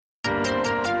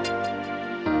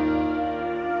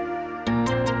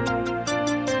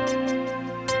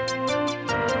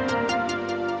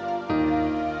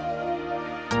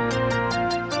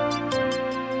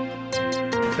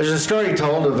There's a story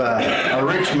told of a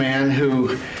rich man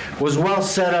who was well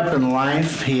set up in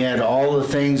life. He had all the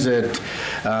things that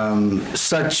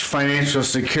such financial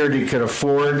security could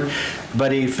afford,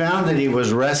 but he found that he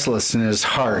was restless in his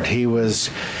heart. He was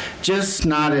just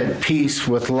not at peace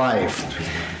with life.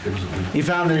 He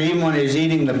found that even when he was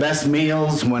eating the best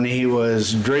meals, when he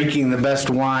was drinking the best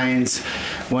wines,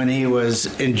 when he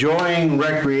was enjoying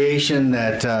recreation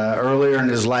that earlier in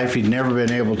his life he'd never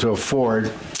been able to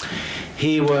afford,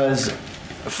 he was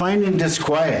finding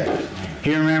disquiet.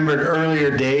 He remembered earlier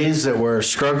days that were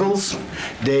struggles,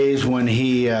 days when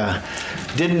he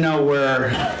didn't know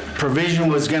where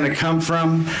provision was going to come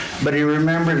from, but he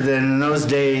remembered that in those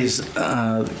days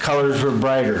colors were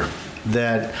brighter,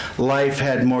 that life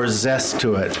had more zest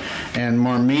to it and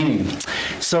more meaning.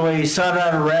 So he sought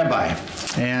out a rabbi,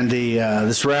 and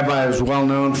this rabbi was well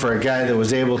known for a guy that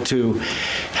was able to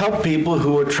help people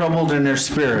who were troubled in their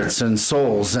spirits and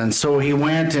souls. And so he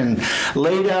went and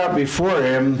laid out before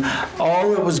him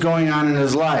all that was going on in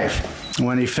his life.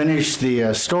 When he finished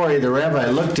the story, the rabbi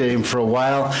looked at him for a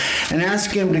while and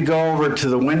asked him to go over to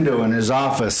the window in his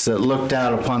office that looked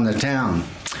out upon the town.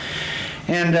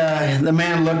 And the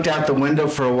man looked out the window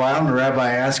for a while, and the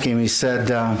rabbi asked him, he said,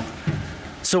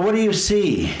 "So what do you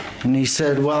see?" And he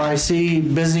said, "Well, I see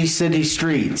busy city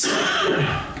streets.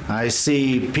 I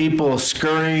see people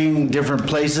scurrying different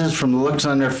places. From the looks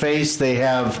on their face, they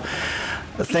have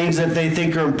things that they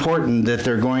think are important that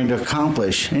they're going to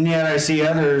accomplish. And yet I see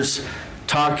others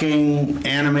talking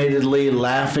animatedly,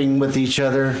 laughing with each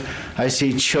other. I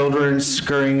see children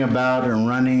scurrying about and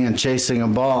running and chasing a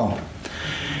ball."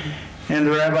 And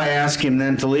the rabbi asked him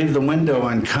then to leave the window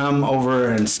and come over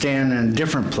and stand in a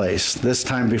different place, this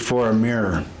time before a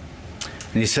mirror.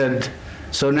 And he said,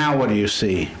 "So now what do you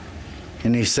see?"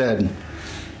 And he said,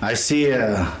 "I see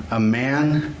a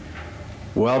man,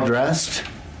 well-dressed,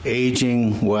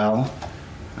 aging well.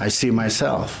 I see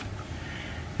myself."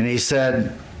 And he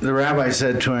said, the rabbi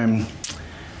said to him,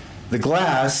 "The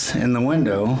glass in the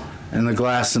window and the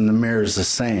glass in the mirror is the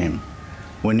same.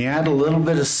 When you add a little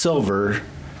bit of silver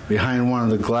behind one of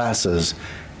the glasses,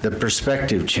 the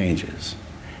perspective changes."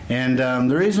 And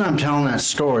the reason I'm telling that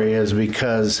story is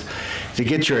because to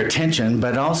get your attention,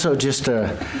 but also just to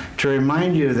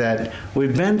remind you that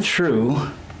we've been through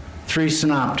 3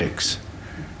 synoptics.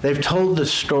 They've told the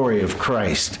story of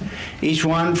Christ, each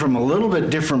one from a little bit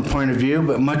different point of view,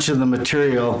 but much of the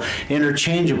material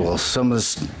interchangeable. Some of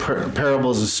the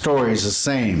parables and stories the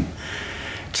same.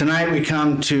 Tonight we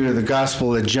come to the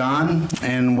Gospel of John,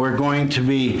 and we're going to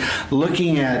be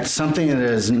looking at something that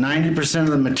is 90%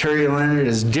 of the material in it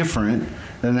is different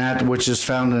than that which is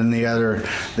found in the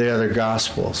other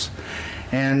Gospels.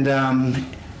 And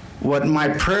what my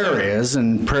prayer is,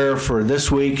 and prayer for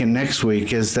this week and next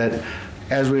week, is that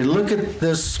as we look at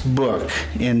this book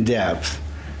in depth,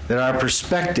 that our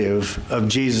perspective of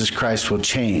Jesus Christ will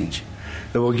change,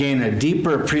 that we'll gain a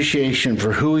deeper appreciation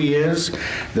for who he is,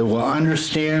 that we'll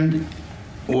understand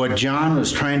what John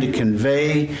was trying to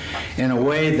convey in a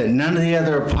way that none of the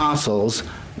other apostles,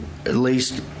 at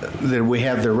least that we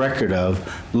have the record of,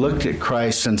 looked at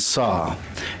Christ and saw.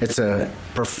 It's a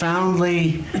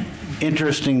profoundly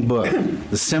interesting book.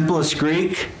 The simplest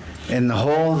Greek in the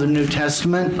whole of the New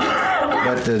Testament,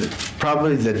 but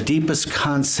probably the deepest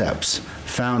concepts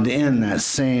found in that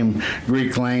same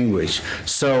Greek language.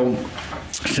 So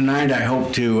tonight I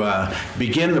hope to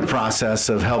begin the process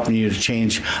of helping you to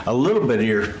change a little bit of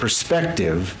your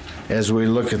perspective as we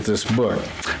look at this book.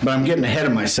 But I'm getting ahead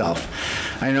of myself.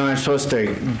 I know I'm supposed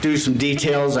to do some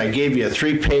details. I gave you a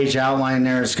 3-page outline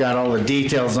there. It's got all the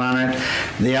details on it.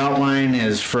 The outline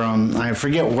is from, I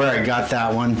forget where I got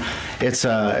that one. It's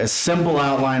a simple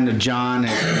outline of John.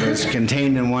 It was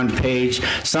contained in 1 page.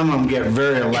 Some of them get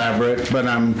very elaborate, but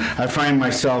I find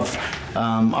myself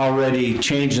already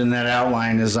changing that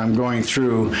outline as I'm going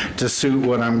through to suit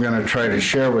what I'm going to try to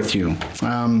share with you.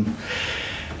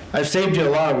 I've saved you a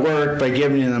lot of work by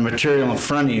giving you the material in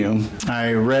front of you.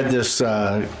 I read this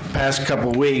past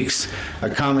couple weeks, a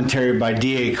commentary by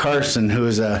D.A. Carson, who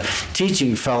is a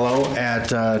teaching fellow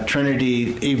at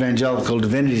Trinity Evangelical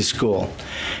Divinity School.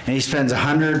 And he spends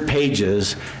 100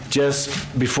 pages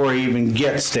just before he even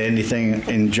gets to anything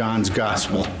in John's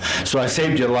Gospel. So I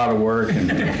saved you a lot of work,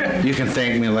 and you can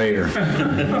thank me later.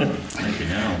 Thank you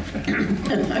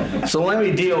now. So let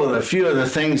me deal with a few of the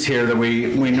things here that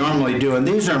we normally do. And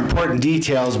these are important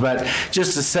details, but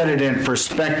just to set it in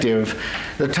perspective,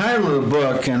 the title of the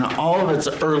book and all of its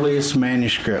earliest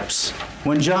manuscripts,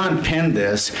 when John penned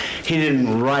this, he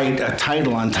didn't write a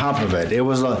title on top of it. It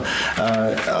was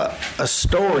a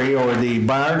story or the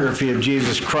biography of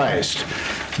Jesus Christ.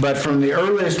 But from the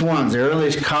earliest ones, the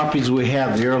earliest copies we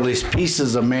have, the earliest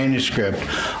pieces of manuscript,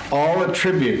 all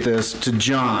attribute this to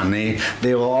John.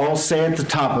 They will all say at the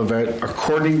top of it,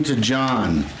 according to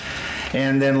John.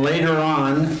 And then later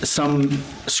on, some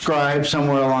scribe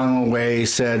somewhere along the way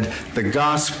said the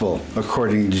gospel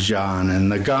according to John,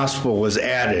 and the gospel was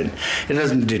added. It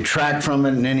doesn't detract from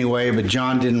it in any way, but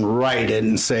John didn't write it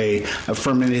and say,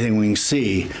 from anything we can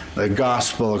see, the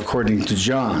gospel according to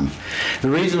John. The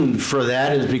reason for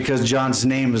that is because John's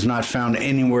name is not found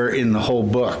anywhere in the whole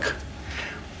book,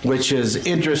 which is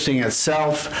interesting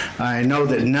itself. I know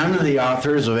that none of the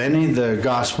authors of any of the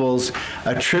Gospels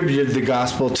attributed the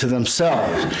Gospel to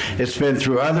themselves. It's been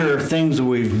through other things that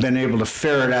we've been able to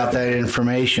ferret out that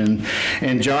information,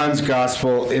 and John's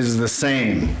Gospel is the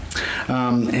same.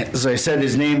 As I said,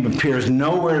 his name appears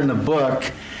nowhere in the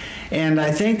book, and I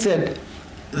think that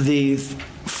the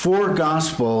four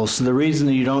Gospels, the reason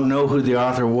that you don't know who the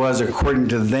author was according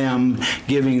to them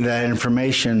giving that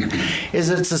information is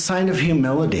it's a sign of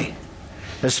humility.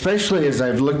 Especially as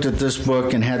I've looked at this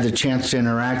book and had the chance to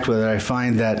interact with it, I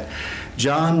find that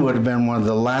John would have been one of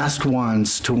the last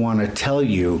ones to want to tell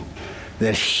you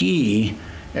that he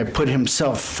put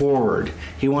himself forward.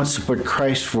 He wants to put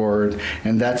Christ forward,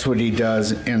 and that's what he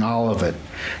does in all of it.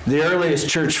 The earliest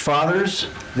church fathers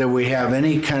that we have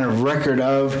any kind of record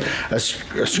of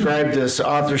ascribe this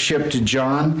authorship to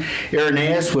John.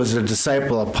 Irenaeus was a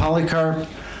disciple of Polycarp.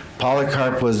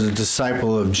 Polycarp was a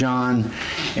disciple of John,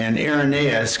 and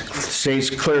Irenaeus states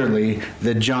clearly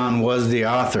that John was the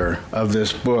author of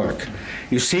this book.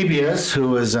 Eusebius, who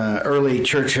was an early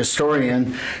church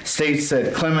historian, states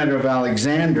that Clement of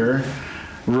Alexander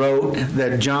wrote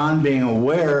that John, being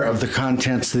aware of the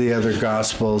contents of the other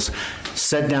Gospels,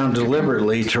 sat down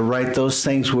deliberately to write those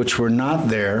things which were not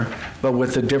there, but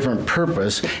with a different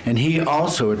purpose, and he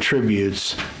also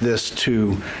attributes this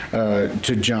to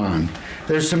John.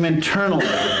 There's some internal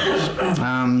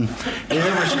evidence. Did it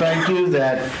ever strike you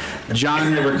that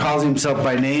John never calls himself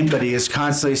by name, but he is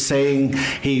constantly saying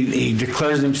he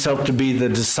declares himself to be the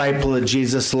disciple that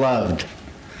Jesus loved?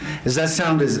 Does that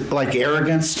sound like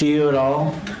arrogance to you at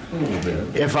all? A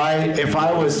little bit. If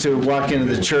I was to walk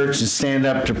into the church and stand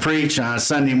up to preach on a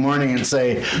Sunday morning and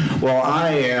say, well, I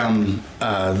am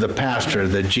the pastor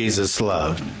that Jesus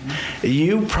loved,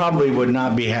 you probably would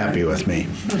not be happy with me,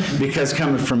 because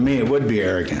coming from me, it would be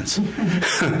arrogance.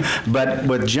 But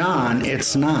with John,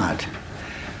 it's not.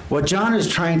 What John is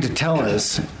trying to tell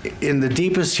us in the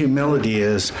deepest humility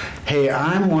is, hey,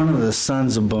 I'm one of the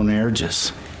sons of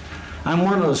Boanerges. I'm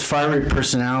one of those fiery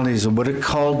personalities that would have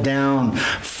called down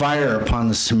fire upon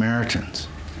the Samaritans.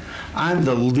 I'm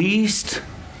the least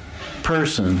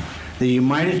person that you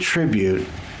might attribute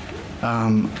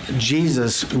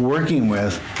Jesus working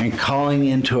with and calling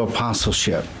into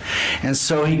apostleship. And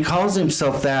so he calls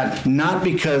himself that not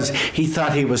because he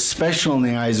thought he was special in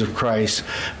the eyes of Christ,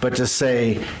 but to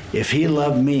say, if he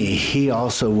loved me, he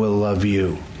also will love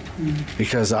you,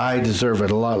 because I deserve it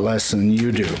a lot less than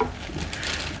you do.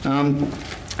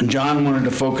 John wanted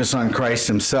to focus on Christ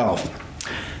himself.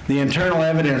 The internal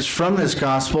evidence from this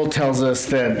gospel tells us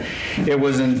that it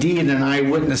was indeed an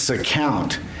eyewitness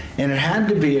account, and it had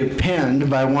to be penned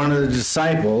by one of the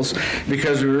disciples,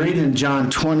 because we read in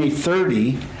John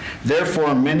 20:30,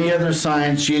 therefore many other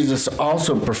signs Jesus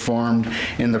also performed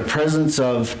in the presence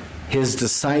of his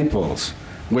disciples,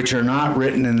 which are not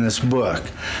written in this book.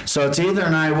 So it's either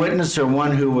an eyewitness or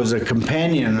one who was a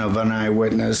companion of an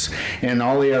eyewitness, and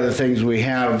all the other things we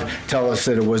have tell us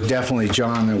that it was definitely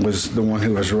John that was the one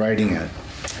who was writing it.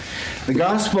 The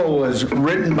gospel was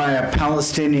written by a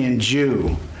Palestinian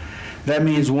Jew. That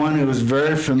means one who is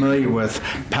very familiar with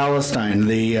Palestine,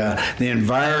 the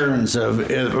environs of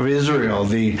Israel,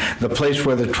 the place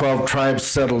where the 12 tribes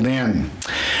settled in.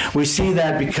 We see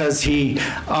that because he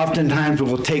oftentimes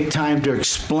will take time to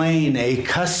explain a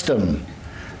custom.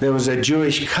 There was a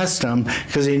Jewish custom,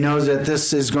 because he knows that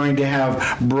this is going to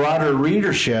have broader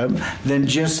readership than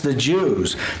just the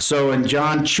Jews. So in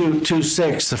John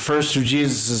 2:6, the first of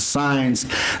Jesus' signs,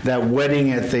 that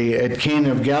wedding at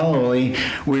Cana of Galilee,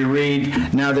 we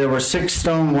read, now there were 6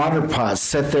 stone water pots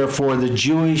set there for the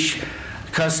Jewish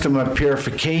custom of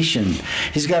purification.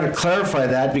 He's got to clarify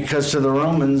that, because to the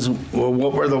Romans, well,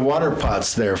 what were the water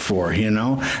pots there for? You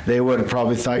know, they would have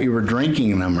probably thought you were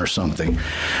drinking them or something.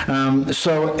 And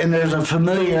there's a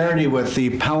familiarity with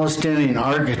the Palestinian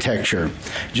architecture.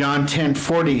 John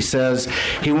 10:40 says,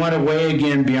 he went away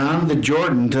again beyond the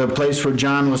Jordan to the place where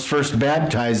John was first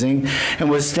baptizing and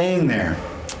was staying there.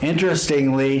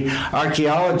 Interestingly,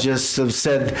 archaeologists have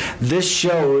said this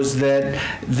shows that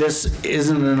this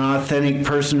isn't an authentic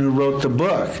person who wrote the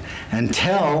book,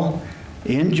 until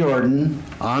in Jordan,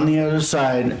 on the other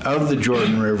side of the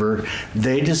Jordan River,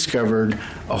 they discovered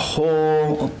a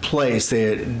whole place. They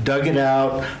had dug it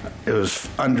out. It was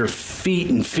under feet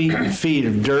and feet and feet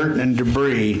of dirt and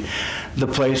debris, the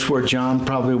place where John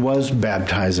probably was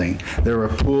baptizing. There were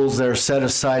pools there set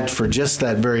aside for just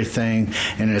that very thing,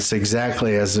 and it's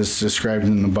exactly as it's described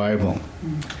in the Bible.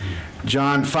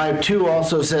 John 5:2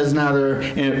 also says, now there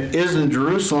is in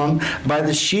Jerusalem by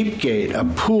the sheep gate a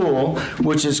pool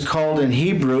which is called in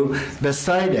Hebrew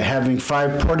Bethsaida, having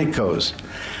 5 porticos.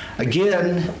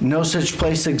 Again, no such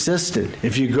place existed.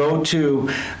 If you go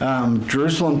to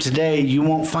Jerusalem today, you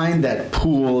won't find that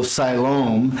pool of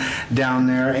Siloam down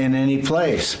there in any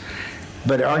place.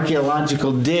 But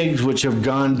archaeological digs, which have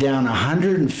gone down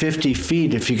 150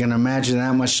 feet, if you can imagine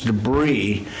that much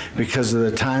debris, because of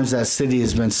the times that city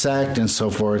has been sacked and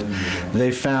so forth,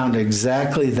 they found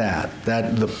exactly that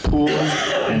the pool,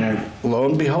 and lo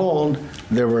and behold,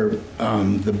 there were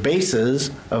the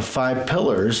bases of 5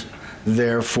 pillars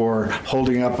therefore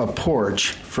holding up a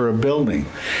porch for a building.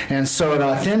 And so it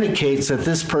authenticates that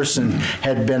this person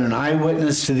had been an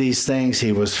eyewitness to these things.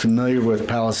 He was familiar with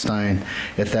Palestine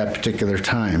at that particular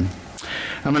time.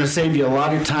 I'm going to save you a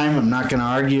lot of time. I'm not going to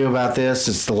argue about this.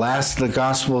 It's the last of the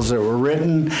Gospels that were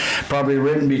written, probably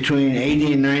written between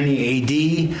 80 and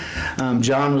 90 AD.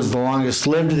 John was the longest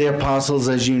lived of the apostles,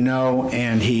 as you know,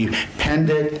 and he penned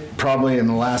it probably in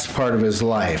the last part of his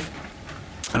life.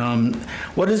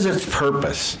 What is its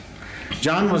purpose?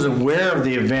 John was aware of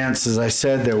the events, as I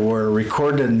said, that were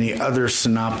recorded in the other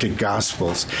synoptic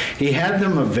gospels. He had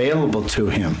them available to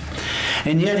him.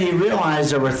 And yet he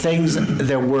realized there were things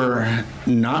that were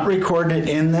not recorded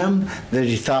in them that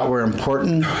he thought were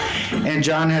important. And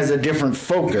John has a different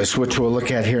focus, which we'll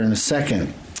look at here in a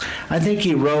second. I think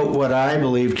he wrote what I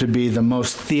believe to be the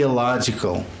most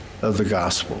theological of the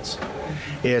gospels.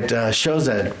 It shows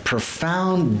a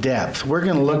profound depth. We're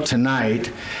going to look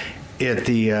tonight at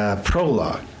the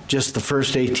prologue, just the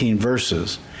first 18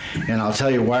 verses. And I'll tell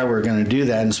you why we're going to do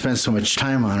that and spend so much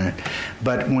time on it.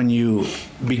 But when you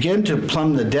begin to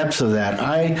plumb the depths of that,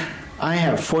 I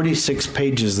have 46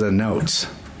 pages of notes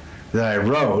that I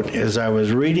wrote as I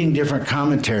was reading different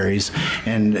commentaries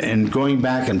and going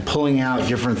back and pulling out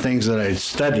different things that I'd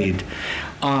studied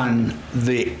on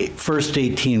the first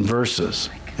 18 verses.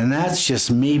 And that's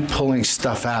just me pulling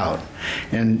stuff out.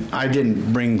 And I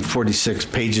didn't bring 46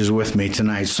 pages with me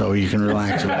tonight, so you can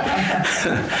relax.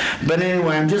 But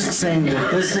anyway, I'm just saying that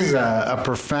this is a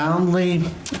profoundly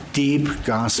deep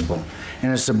gospel.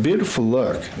 And it's a beautiful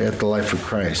look at the life of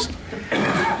Christ.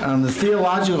 The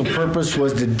theological purpose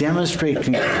was to demonstrate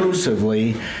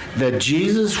conclusively that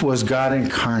Jesus was God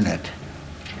incarnate,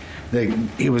 that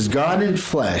he was God in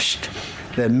flesh,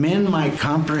 that men might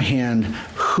comprehend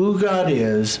who God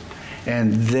is,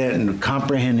 and then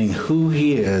comprehending who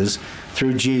he is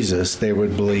through Jesus, they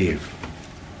would believe.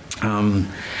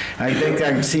 I think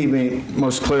I can see me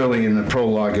most clearly in the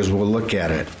prologue as we'll look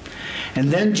at it. And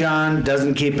then John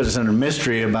doesn't keep us in a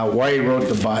mystery about why he wrote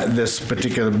this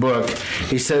particular book.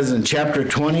 He says in chapter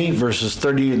 20, verses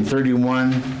 30 and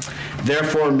 31,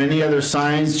 therefore many other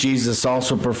signs Jesus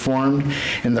also performed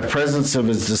in the presence of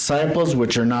his disciples,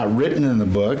 which are not written in the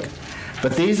book.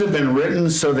 But these have been written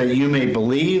so that you may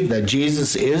believe that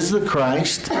Jesus is the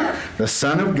Christ, the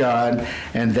Son of God,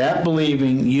 and that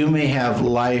believing you may have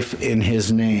life in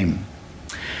his name.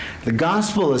 The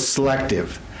gospel is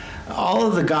selective. All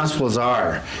of the Gospels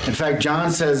are. In fact,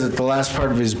 John says at the last part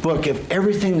of his book, if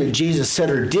everything that Jesus said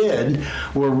or did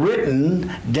were written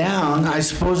down, I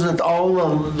suppose that all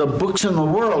of the books in the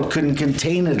world couldn't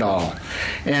contain it all.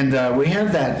 And we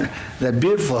have that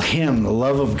beautiful hymn, The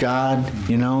Love of God,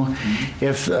 you know.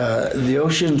 If the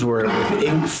oceans were with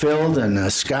ink filled and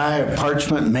the sky of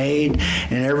parchment made,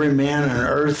 and every man on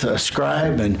earth a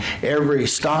scribe and every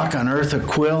stalk on earth a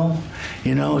quill,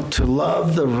 you know, to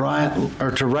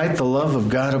write the love of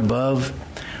God above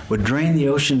would drain the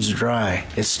oceans dry.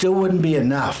 It still wouldn't be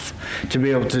enough to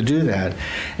be able to do that.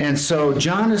 And so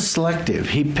John is selective.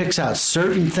 He picks out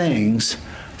certain things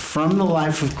from the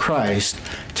life of Christ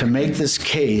to make this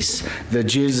case that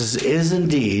Jesus is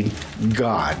indeed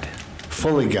God,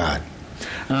 fully God.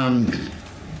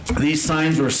 These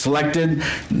signs were selected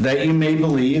that you may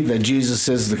believe that Jesus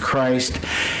is the Christ.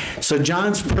 So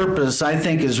John's purpose, I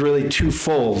think, is really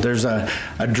twofold. There's a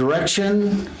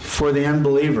direction for the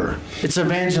unbeliever. It's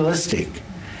evangelistic.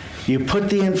 You put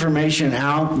the information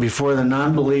out before the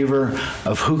non-believer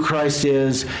of who Christ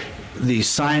is. the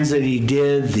signs that he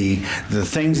did, the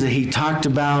things that he talked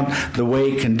about, the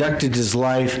way he conducted his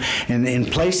life, and in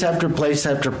place after place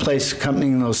after place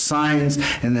accompanying those signs,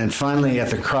 and then finally at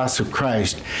the cross of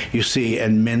Christ, you see,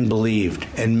 and men believed,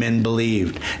 and men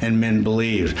believed, and men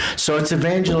believed. So it's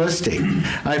evangelistic.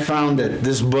 I found that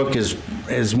this book is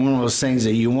one of those things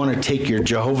that you want to take your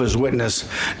Jehovah's Witness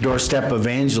doorstep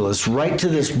evangelists right to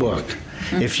this book.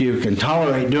 If you can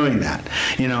tolerate doing that,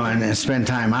 and spend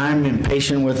time. I'm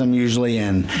impatient with them usually,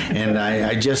 and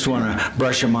I just want to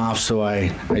brush them off, so I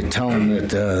tell them that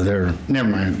they're, never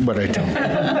mind what I tell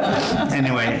them.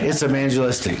 Anyway, it's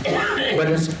evangelistic. But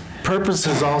its purpose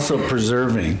is also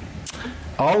preserving.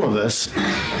 All of us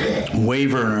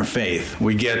waver in our faith.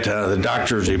 We get the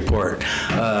doctor's report.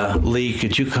 Lee,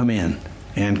 could you come in?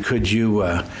 And could you,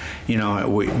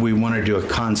 we want to do a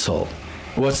consult.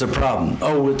 What's the problem?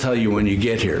 Oh, we'll tell you when you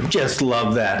get here. Just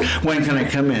love that. When can I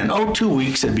come in? Oh, 2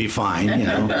 weeks, it'd be fine,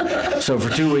 So for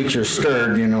 2 weeks you're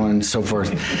stirred, and so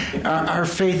forth. Our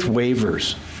faith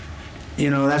wavers.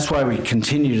 That's why we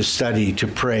continue to study, to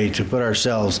pray, to put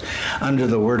ourselves under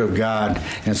the Word of God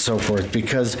and so forth.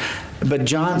 But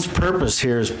John's purpose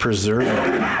here is preserving.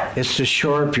 It's to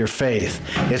shore up your faith.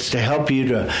 It's to help you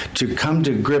to come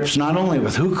to grips not only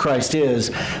with who Christ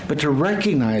is, but to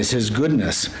recognize his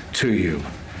goodness to you.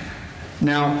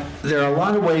 Now, there are a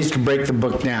lot of ways to break the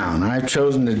book down. I've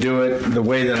chosen to do it the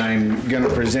way that I'm going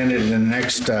to present it in the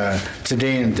next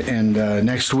today and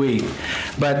next week.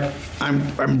 But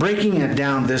I'm breaking it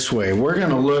down this way. We're going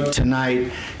to look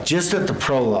tonight just at the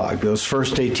prologue, those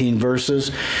first 18 verses,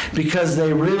 because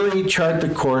they really chart the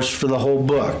course for the whole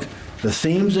book. The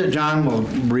themes that John will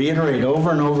reiterate over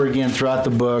and over again throughout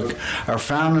the book are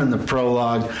found in the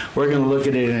prologue. We're going to look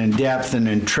at it in depth and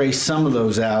then trace some of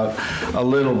those out a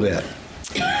little bit.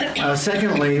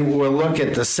 Secondly, we'll look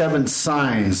at the 7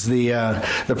 signs.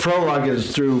 The prologue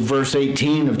is through verse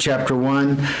 18 of chapter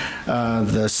 1.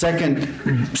 The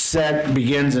second set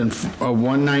begins in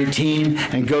 119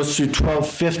 and goes through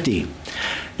 1250.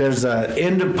 There's the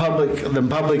end of the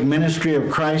public ministry of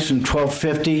Christ in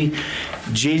 1250.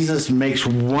 Jesus makes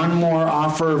one more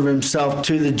offer of himself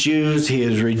to the Jews. He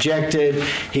is rejected.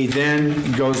 He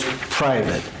then goes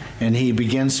private, and he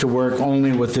begins to work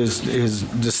only with his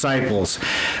disciples.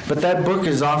 But that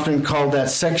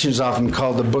section is often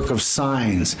called the Book of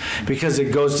Signs, because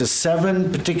it goes to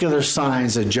 7 particular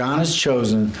signs that John has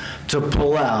chosen to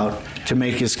pull out to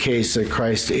make his case that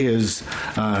Christ is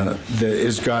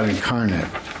God incarnate.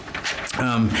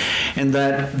 And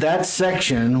that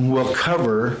section will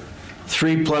cover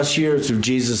 3+ years of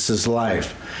Jesus'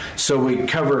 life. So we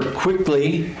cover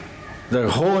quickly the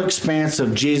whole expanse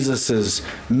of Jesus'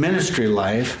 ministry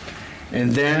life,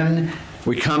 and then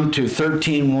we come to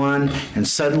 13:1, and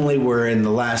suddenly we're in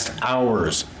the last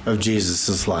hours of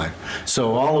Jesus' life.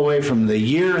 So all the way from the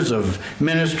years of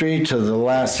ministry to the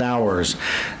last hours.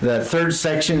 The third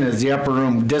section is the upper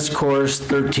room discourse,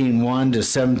 13:1 to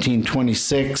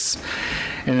 17:26.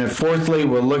 And then fourthly,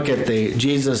 we'll look at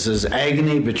Jesus'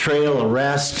 agony, betrayal,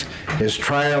 arrest, his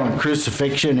trial and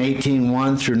crucifixion,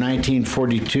 18:1 through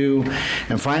 19:42.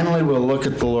 And finally, we'll look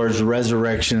at the Lord's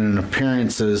resurrection and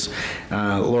appearances,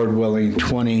 Lord willing,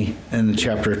 20 and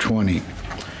chapter 20.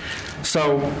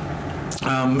 So,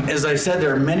 as I said,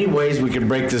 there are many ways we could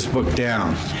break this book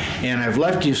down, and I've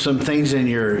left you some things in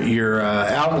your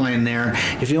outline there.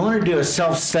 If you want to do a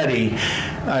self-study,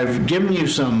 I've given you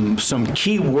some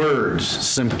key words,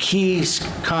 some key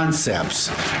concepts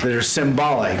that are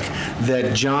symbolic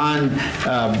that John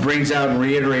brings out and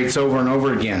reiterates over and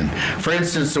over again. For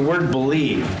instance, the word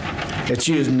believe. It's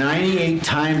used 98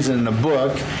 times in the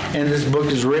book, and this book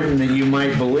is written that you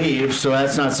might believe, so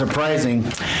that's not surprising.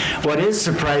 What is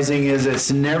surprising is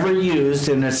it's never used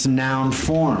in its noun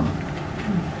form.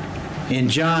 In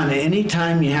John,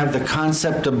 anytime you have the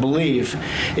concept of belief,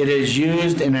 it is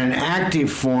used in an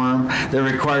active form that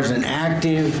requires an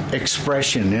active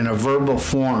expression in a verbal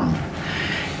form.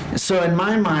 So in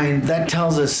my mind, that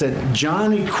tells us that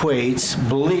John equates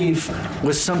belief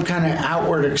with some kind of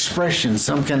outward expression,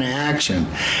 some kind of action.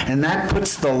 And that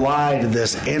puts the lie to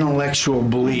this intellectual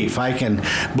belief. I can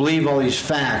believe all these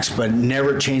facts, but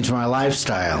never change my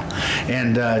lifestyle.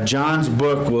 And John's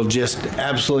book will just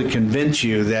absolutely convince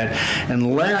you that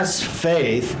unless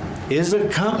faith is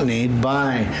accompanied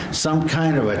by some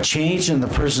kind of a change in the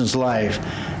person's life,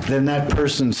 then that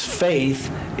person's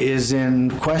faith is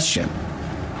in question.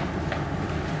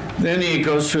 Then he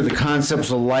goes through the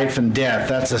concepts of life and death.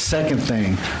 That's the second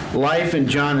thing. Life in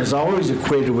John is always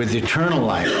equated with eternal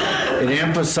life. It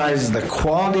emphasizes the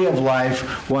quality of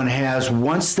life one has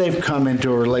once they've come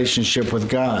into a relationship with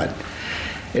God.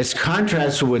 It's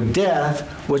contrasted with death,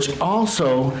 which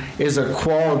also is a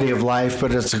quality of life,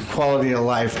 but it's a quality of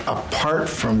life apart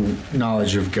from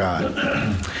knowledge of God.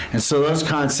 And so those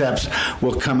concepts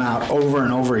will come out over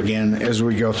and over again as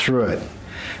we go through it.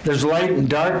 There's light and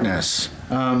darkness.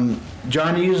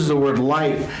 John uses the word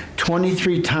light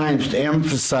 23 times to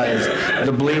emphasize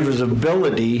the believer's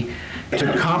ability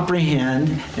to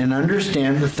comprehend and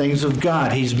understand the things of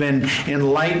God. He's been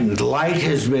enlightened. Light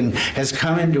has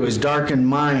come into his darkened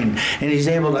mind, and he's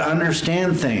able to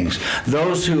understand things.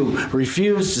 Those who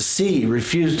refuse to see,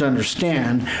 refuse to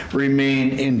understand,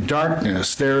 remain in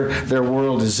darkness. Their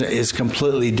world is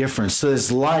completely different. So this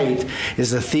light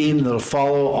is a theme that'll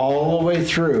follow all the way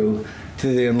through to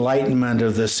the enlightenment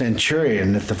of the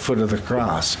centurion at the foot of the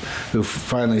cross, who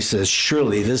finally says,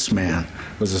 surely this man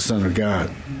was the Son of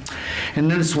God. And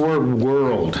then this word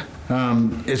world.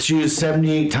 It's used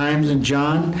 78 times in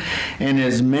John, and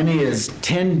as many as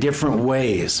 10 different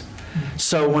ways.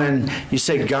 So when you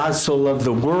say God so loved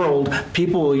the world,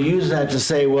 people will use that to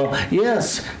say, well,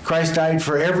 yes, Christ died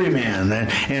for every man,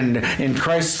 and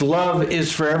Christ's love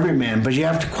is for every man, but you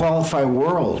have to qualify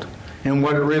world and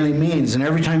what it really means. And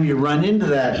every time you run into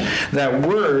that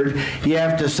word, you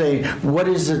have to say, what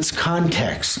is its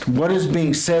context? What is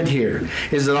being said here?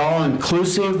 Is it all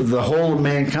inclusive of the whole of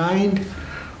mankind?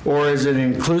 Or is it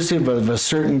inclusive of a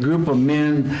certain group of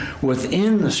men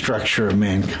within the structure of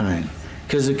mankind?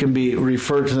 Because it can be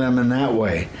referred to them in that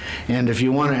way. And if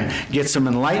you want to get some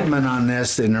enlightenment on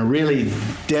this in a really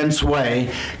dense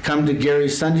way, come to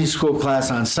Gary's Sunday school class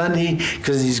on Sunday,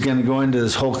 because he's going to go into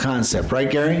this whole concept. Right,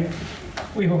 Gary?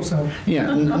 We hope so.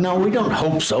 Yeah. No, we don't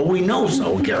hope so. We know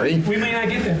so, Gary. We may not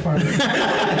get that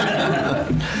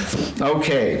far.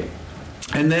 Okay.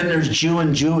 And then there's Jew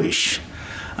and Jewish.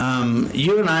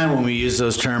 You and I, when we use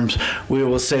those terms, we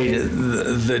will say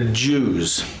the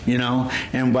Jews,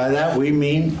 and by that we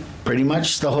mean pretty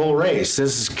much the whole race.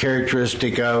 This is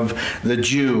characteristic of the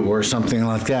Jew or something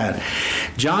like that.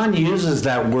 John uses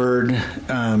that word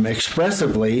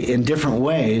expressively in different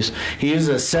ways. He uses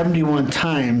it 71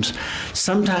 times.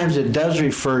 Sometimes it does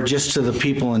refer just to the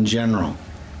people in general,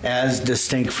 as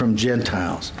distinct from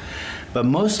Gentiles. But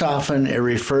most often it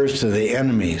refers to the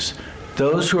enemies,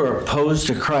 those who are opposed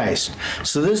to Christ.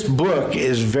 So this book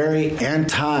is very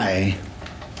anti-Israel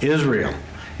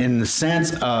in the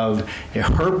sense of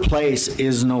her place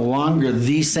is no longer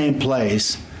the same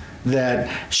place that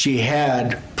she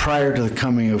had prior to the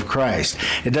coming of Christ.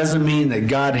 It doesn't mean that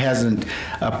God hasn't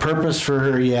a purpose for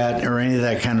her yet or any of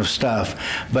that kind of stuff,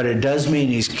 but it does mean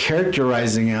he's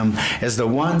characterizing them as the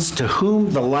ones to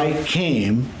whom the light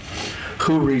came,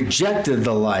 who rejected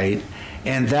the light,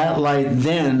 and that light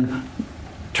then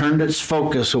turned its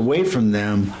focus away from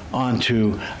them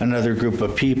onto another group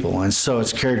of people. And so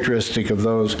it's characteristic of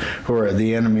those who are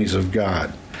the enemies of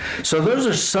God. So those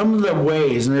are some of the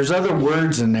ways, and there's other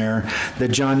words in there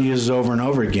that John uses over and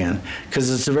over again, because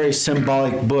it's a very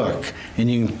symbolic book, and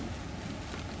you can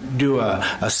do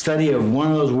a study of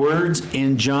one of those words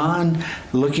in John,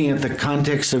 looking at the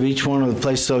context of each one of the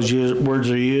places those words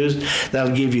are used.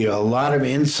 That'll give you a lot of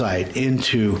insight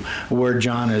into where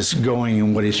John is going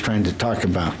and what he's trying to talk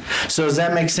about. So does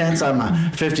that make sense? I'm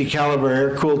a 50 caliber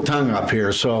air-cooled tongue up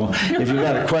here, so if you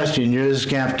got a question, you're just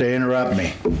going to have to interrupt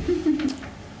me.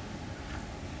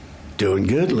 Doing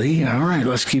good, Lee. All right,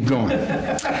 let's keep going.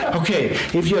 Okay,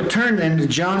 if you'll turn then to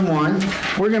John 1,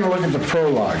 we're going to look at the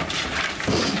prologue.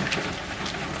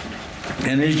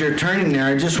 And as you're turning there,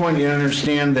 I just want you to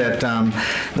understand that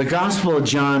the Gospel of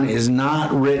John is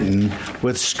not written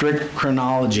with strict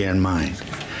chronology in mind.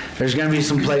 There's going to be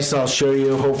some places I'll show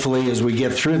you, hopefully, as we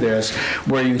get through this,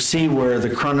 where you can see where the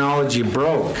chronology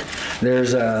broke.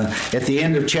 There's at the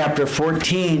end of chapter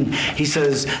 14,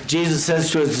 Jesus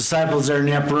says to his disciples there in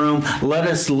the upper room, let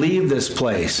us leave this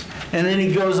place. And then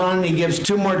he goes on and he gives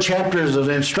 2 more chapters of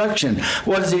instruction.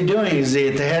 What is he doing? Is he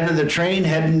at the head of the train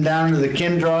heading down to the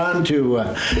Kidron to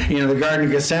the Garden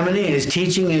of Gethsemane? He's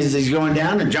teaching as he's going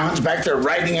down, and John's back there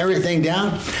writing everything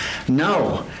down?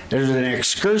 No, there's an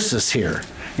excursus here.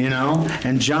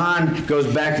 And John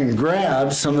goes back and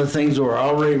grabs some of the things that were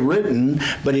already written,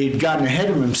 but he'd gotten ahead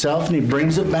of himself, and he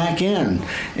brings it back at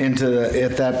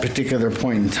that particular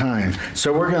point in time.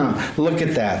 So we're going to look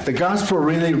at that. The gospel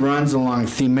really runs along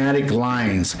thematic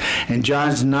lines, and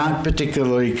John's not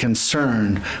particularly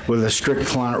concerned with a strict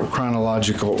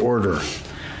chronological order.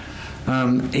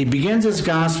 He begins his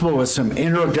gospel with some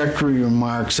introductory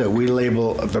remarks that we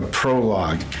label the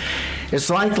prologue. It's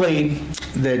likely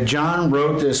that John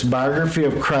wrote this biography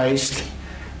of Christ,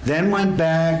 then went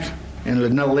back,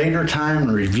 in a later time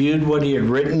and reviewed what he had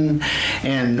written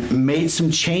and made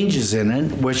some changes in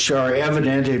it, which are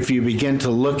evident if you begin to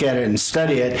look at it and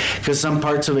study it, because some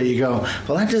parts of it you go,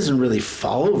 well, that doesn't really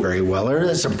follow very well, or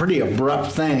that's a pretty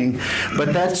abrupt thing.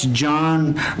 But that's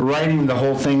John writing the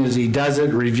whole thing as he does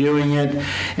it, reviewing it.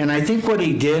 And I think what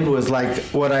he did was like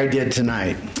what I did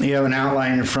tonight. You have an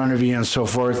outline in front of you and so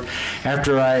forth.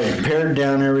 After I pared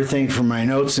down everything from my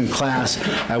notes in class,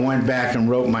 I went back and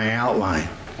wrote my outline.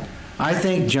 I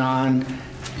think John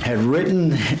had written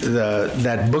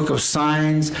that book of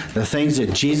signs, the things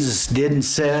that Jesus did and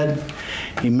said.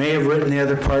 He may have written the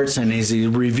other parts, and as he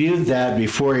reviewed that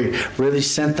before he really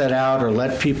sent that out or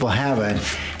let people have it,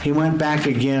 he went back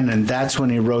again, and that's when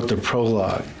he wrote the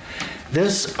prologue.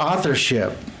 This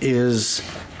authorship is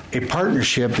a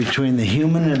partnership between the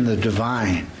human and the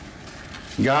divine.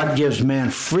 God gives man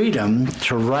freedom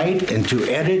to write and to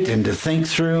edit and to think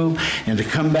through and to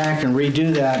come back and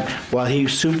redo that while he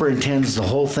superintends the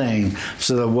whole thing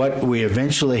so that what we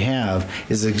eventually have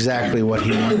is exactly what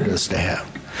he wanted us to have.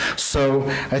 So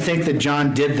I think that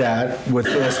John did that with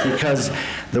this because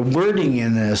the wording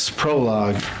in this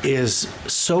prologue is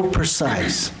so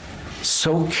precise,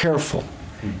 so careful.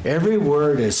 Every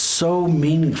word is so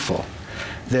meaningful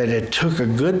that it took a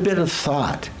good bit of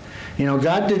thought. You know,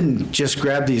 God didn't just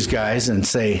grab these guys and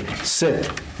say, sit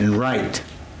and write.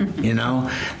 You know,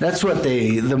 that's what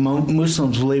the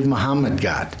Muslims believe Muhammad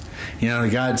got. You know,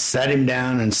 God sat him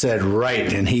down and said,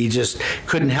 write, and he just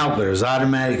couldn't help it. It was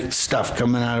automatic stuff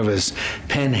coming out of his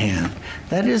pen hand.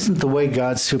 That isn't the way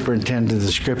God superintended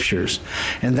the scriptures.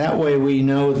 And that way we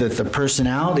know that the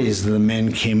personalities of the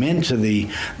men came into the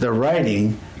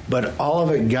writing, but all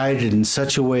of it guided in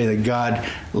such a way that God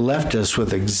left us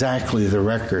with exactly the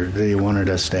record that he wanted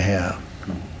us to have.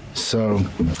 So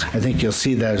I think you'll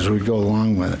see that as we go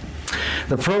along with it.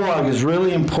 The prologue is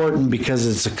really important because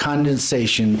it's a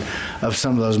condensation of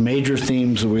some of those major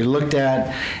themes that we looked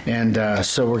at, and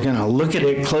so we're going to look at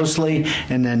it closely,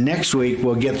 and then next week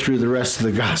we'll get through the rest of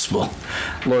the gospel,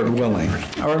 Lord willing,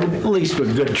 or at least a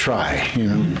good try, you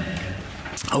know.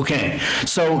 Okay,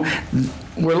 so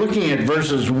we're looking at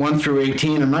verses 1 through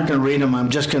 18. I'm not going to read them. I'm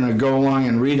just going to go along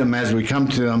and read them as we come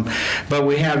to them. But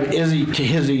we have his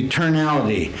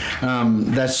eternality.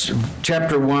 That's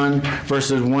chapter 1,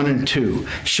 verses 1 and 2.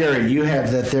 Sherry, you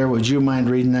have that there. Would you mind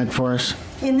reading that for us?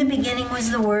 In the beginning was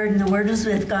the Word, and the Word was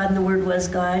with God, and the Word was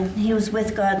God. He was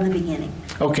with God in the beginning.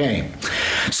 Okay,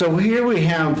 so here we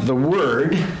have the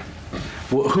Word,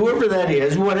 whoever that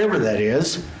is, whatever that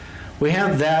is. We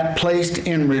have that placed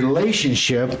in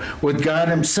relationship with God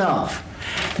himself.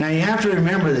 Now you have to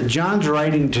remember that John's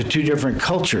writing to two different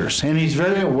cultures, and he's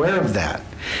very aware of that.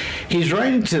 He's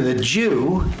writing to the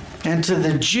Jew, and to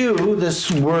the Jew, this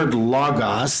word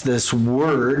logos, this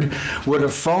word, would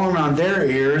have fallen on their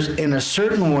ears in a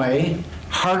certain way,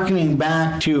 hearkening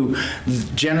back to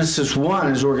Genesis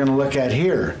 1, as we're going to look at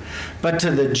here. But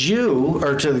to the Jew,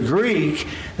 or to the Greek,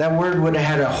 that word would have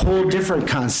had a whole different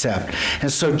concept.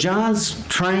 And so John's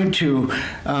trying to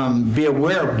be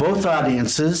aware of both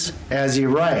audiences as he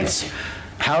writes.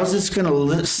 How's this going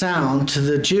to sound to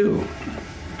the Jew?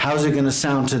 How's it going to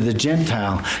sound to the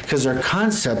Gentile? Because their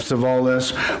concepts of all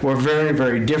this were very,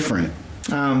 very different.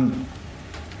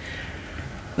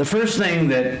 The first thing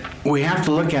that we have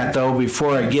to look at, though,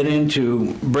 before I get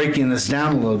into breaking this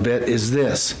down a little bit, is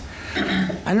this.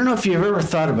 I don't know if you've ever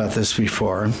thought about this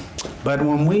before, but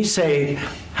when we say,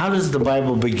 how does the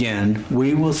Bible begin,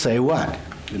 we will say what?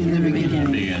 In the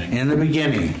beginning. In the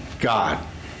beginning, God.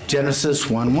 Genesis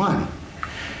 1:1.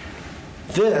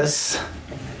 This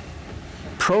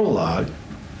prologue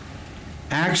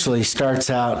actually starts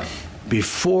out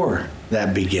before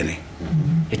that beginning.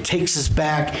 It takes us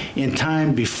back in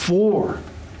time before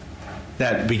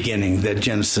that beginning that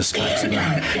Genesis talks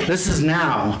about. This is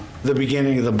now the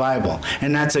beginning of the Bible,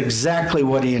 and that's exactly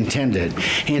what he intended.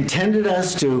 He intended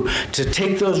us to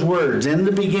take those words in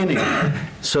the beginning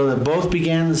so that both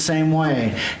began the same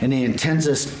way, and he intends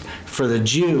us for the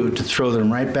Jew to throw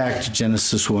them right back to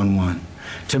Genesis 1:1.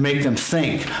 To make them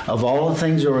think of all the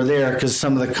things that were there, because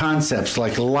some of the concepts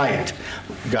like light,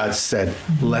 God said,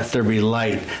 let there be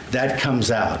light. That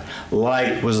comes out.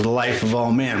 Light was the life of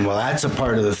all men. Well, that's a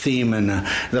part of the theme in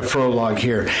the prologue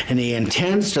here. And he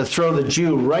intends to throw the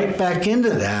Jew right back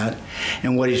into that.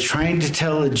 And what he's trying to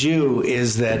tell the Jew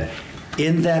is that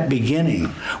in that beginning,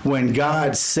 when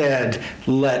God said,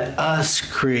 let us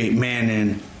create man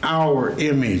in our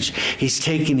image. He's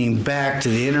taking him back to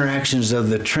the interactions of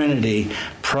the Trinity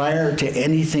prior to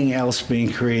anything else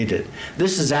being created.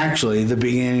 This is actually the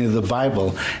beginning of the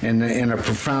Bible in a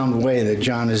profound way that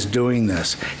John is doing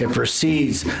this. It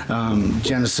precedes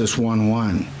Genesis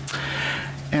 1:1.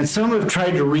 And some have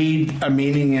tried to read a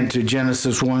meaning into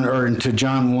Genesis 1 or into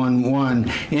John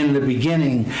 1:1 in the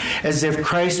beginning as if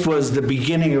Christ was the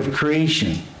beginning of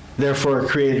creation, therefore a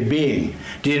created being.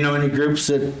 Do you know any groups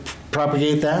that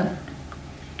propagate that?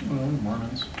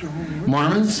 Mormons.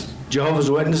 Mormons?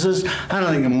 Jehovah's Witnesses? I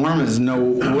don't think the Mormons know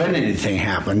when anything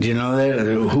happened. You know,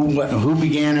 who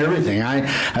began everything.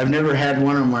 I've never had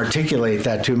one of them articulate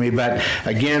that to me, but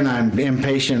again, I'm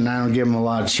impatient and I don't give them a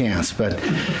lot of chance. But,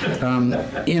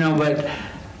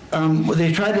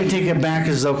 they try to take it back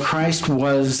as though Christ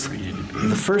was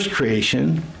the first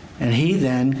creation and he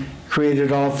then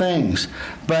created all things.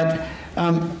 But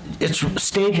it's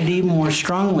stated even more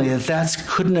strongly that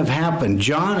couldn't have happened.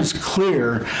 John is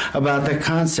clear about the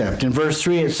concept. In verse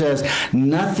 3 it says,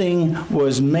 nothing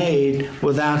was made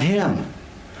without him.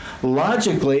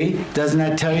 Logically, doesn't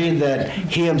that tell you that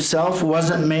he himself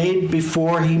wasn't made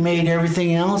before he made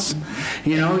everything else?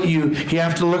 You know, you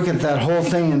have to look at that whole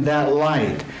thing in that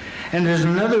light. And there's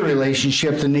another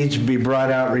relationship that needs to be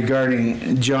brought out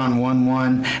regarding John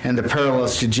 1:1 and the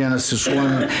parallels to Genesis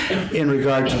 1 in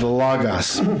regard to the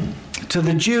Logos. To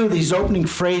the Jew, these opening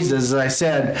phrases, as I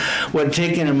said, would have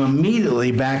taken him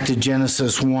immediately back to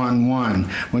Genesis 1:1,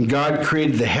 when God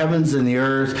created the heavens and the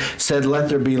earth, said, "Let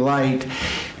there be light."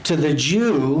 To the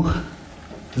Jew,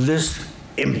 this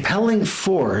impelling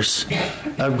force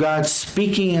of God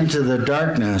speaking into the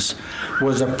darkness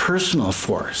was a personal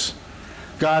force.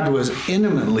 God was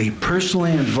intimately,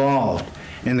 personally involved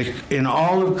in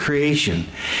all of creation.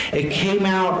 It came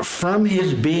out from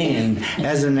his being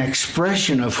as an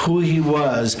expression of who he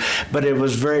was, but it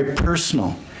was very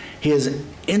personal. He is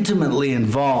intimately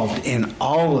involved in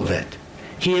all of it.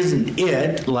 He isn't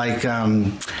it, like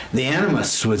the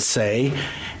animists would say.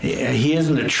 He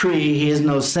isn't a tree, he isn't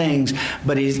those things,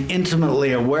 but he's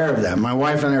intimately aware of them. My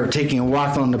wife and I were taking a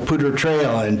walk on the Poudre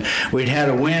Trail, and we'd had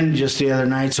a wind just the other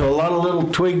night, so a lot of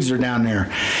little twigs are down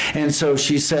there. And so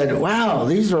she said, wow,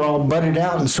 these are all budded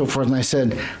out and so forth. And I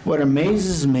said, what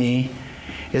amazes me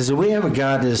is that we have a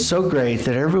God that is so great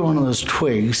that every one of those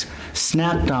twigs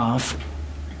snapped off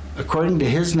according to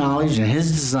his knowledge and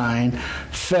his design,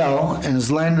 fell and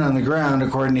is landed on the ground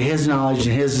according to his knowledge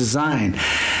and his design.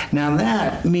 Now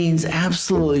that means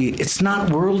absolutely, it's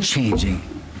not world-changing.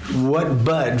 What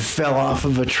bud fell off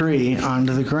of a tree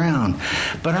onto the ground?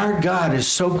 But our God is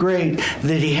so great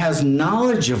that he has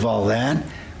knowledge of all that,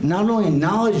 not only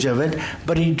knowledge of it,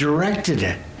 but he directed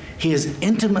it. He is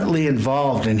intimately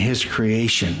involved in his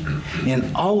creation,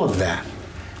 in all of that.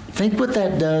 Think what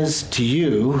that does to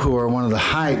you, who are one of the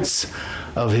heights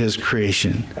of his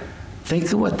creation.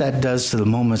 Think of what that does to the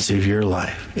moments of your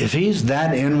life. If he's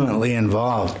that intimately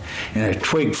involved in a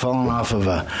twig falling off of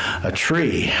a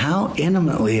tree, how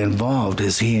intimately involved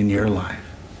is he in your life?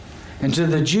 And to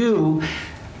the Jew,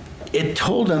 it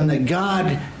told him that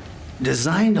God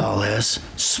designed all this,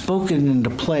 spoke it into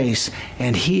place,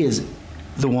 and he is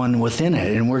the one within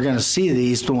it. And we're going to see that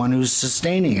he's the one who's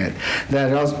sustaining it.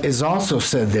 That is also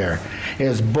said there.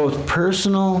 It's both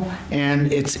personal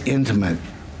and it's intimate.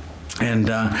 And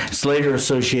it's later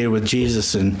associated with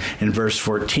Jesus in verse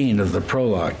 14 of the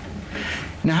prologue.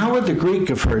 Now, how would the Greek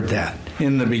have heard that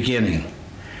in the beginning?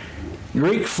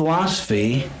 Greek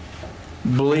philosophy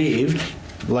believed,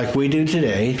 like we do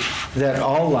today, that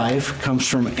all life comes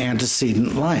from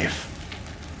antecedent life.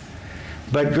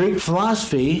 But Greek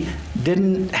philosophy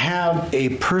didn't have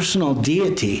a personal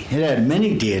deity. It had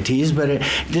many deities, but it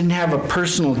didn't have a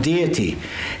personal deity.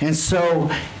 And so,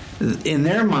 in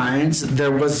their minds,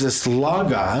 there was this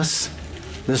logos.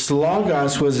 This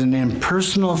logos was an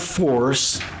impersonal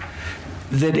force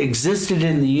that existed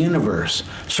in the universe.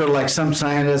 Sort of like some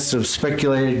scientists have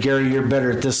speculated, Gary, you're better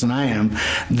at this than I am,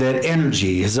 that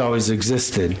energy has always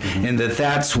existed, and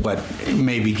that's what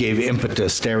maybe gave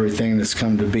impetus to everything that's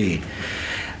come to be.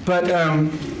 But,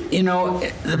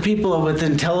 the people with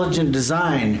intelligent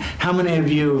design, how many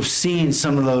of you have seen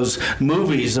some of those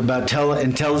movies about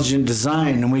intelligent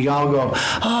design? And we all go,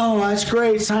 oh, that's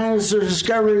great. Scientists are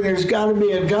discovering there's got to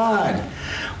be a God.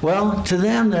 Well, to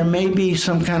them, there may be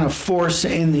some kind of force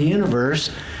in the universe,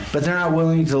 but they're not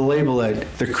willing to label it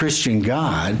the Christian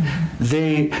God.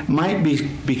 They might be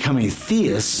becoming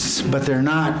theists, but they're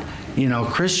not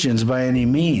Christians by any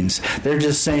means. They're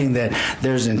just saying that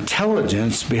there's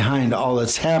intelligence behind all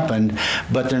that's happened,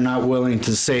 but they're not willing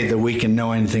to say that we can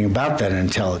know anything about that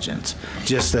intelligence,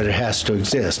 just that it has to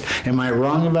exist. Am I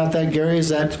wrong about that, Gary? Is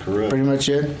that pretty much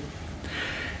it?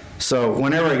 So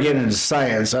whenever I get into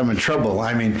science, I'm in trouble.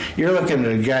 I mean, you're looking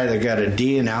at a guy that got a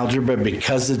D in algebra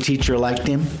because the teacher liked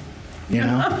him.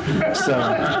 So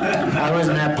I was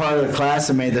in that part of the class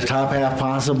that made the top half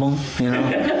possible,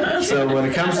 So when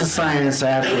it comes to science, I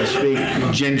have to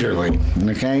speak gingerly,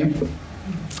 okay?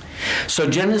 So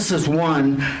Genesis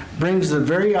 1 brings the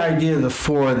very idea of the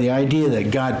four, the idea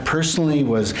that God personally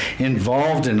was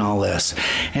involved in all this.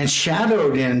 And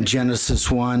shadowed in Genesis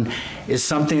 1 is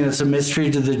something that's a mystery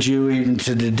to the Jew even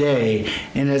to today,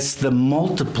 and it's the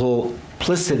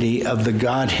multiplicity of the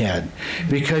Godhead,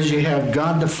 because you have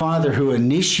God the Father who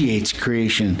initiates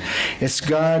creation. It's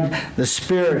God the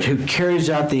Spirit who carries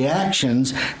out the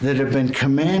actions that have been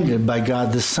commanded by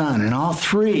God the Son. And all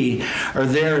three are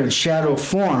there in shadow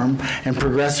form, and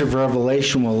progressive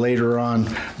revelation will later on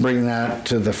bring that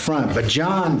to the front. But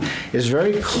John is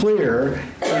very clear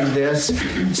in this,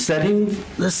 setting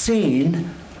the scene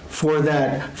for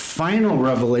that final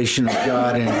revelation of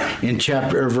God in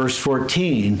verse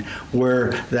 14,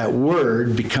 where that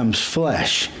Word becomes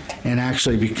flesh and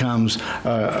actually becomes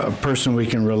a person we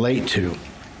can relate to.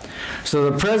 So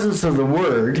the presence of the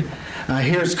Word,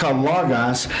 here it's called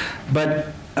Logos,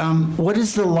 but what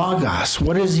is the Logos?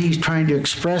 What is he trying to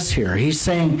express here? He's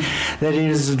saying that it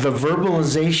is the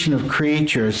verbalization of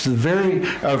creation.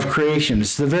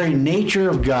 It's the very nature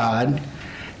of God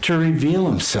to reveal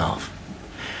himself.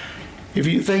 If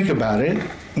you think about it,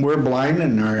 we're blind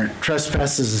in our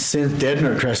trespasses and sins, dead in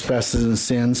our trespasses and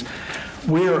sins.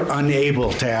 We are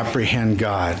unable to apprehend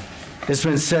God. It's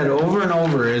been said over and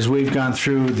over as we've gone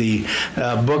through the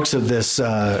books of this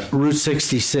Route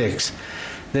 66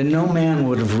 that no man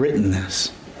would have written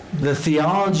this. The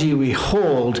theology we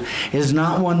hold is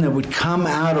not one that would come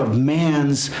out of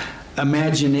man's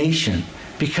imagination,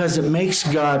 because it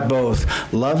makes God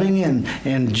both loving and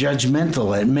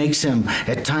judgmental. It makes him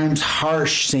at times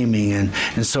harsh seeming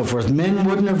and so forth. Men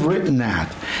wouldn't have written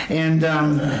that. And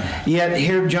yet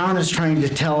here John is trying to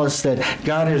tell us that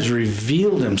God has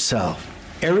revealed himself.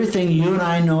 Everything you and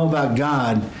I know about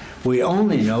God, we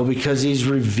only know because he's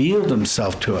revealed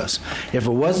himself to us. If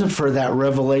it wasn't for that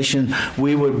revelation,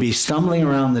 we would be stumbling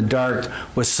around the dark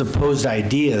with supposed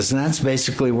ideas. And that's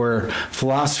basically where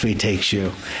philosophy takes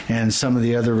you and some of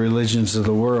the other religions of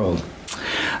the world.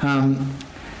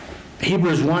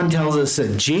 Hebrews 1 tells us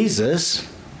that Jesus,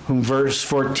 whom verse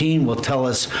 14 will tell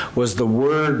us was the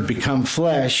Word become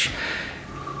flesh,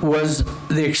 was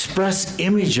the express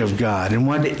image of God. And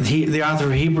what the author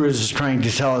of Hebrews is trying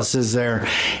to tell us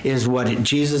is what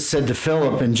Jesus said to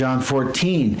Philip in John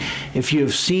 14. If you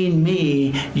have seen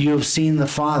me, you have seen the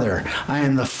Father. I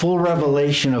am the full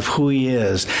revelation of who he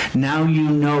is. Now you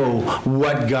know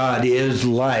what God is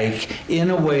like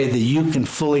in a way that you can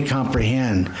fully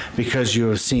comprehend because you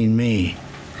have seen me.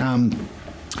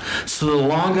 So the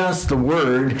Logos, the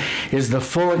Word, is the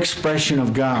full expression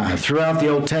of God. Throughout the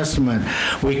Old Testament,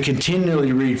 we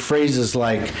continually read phrases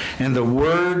like, and the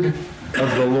Word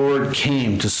of the Lord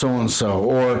came to so-and-so,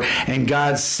 or, and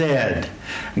God said,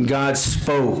 and God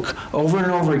spoke. Over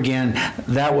and over again,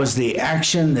 that was the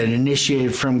action that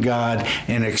initiated from God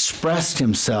and expressed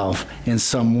himself in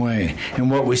some way.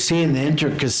 And what we see in the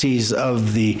intricacies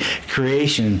of the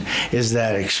creation is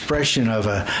that expression of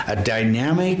a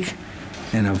dynamic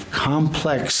and of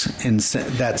complex, in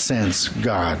that sense,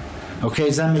 God. Okay,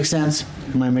 does that make sense?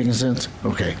 Am I making sense?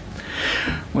 Okay.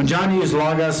 When John used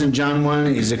Logos in John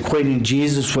 1, he's equating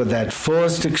Jesus with that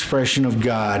fullest expression of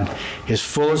God, his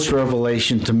fullest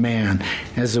revelation to man,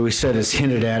 as we said is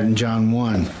hinted at in John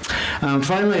 1.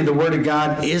 Finally, the Word of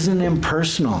God isn't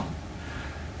impersonal.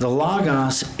 The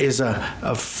Logos is a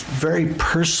very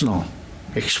personal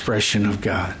expression of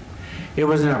God. It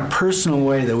was in a personal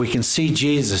way that we can see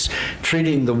Jesus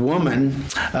treating the woman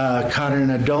caught in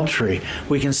adultery.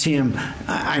 We can see him,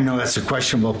 I know that's a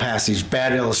questionable passage,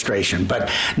 bad illustration, but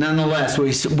nonetheless,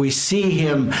 we see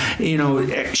him,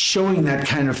 showing that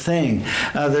kind of thing.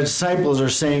 The disciples are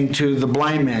saying to the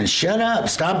blind man, shut up,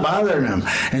 stop bothering him.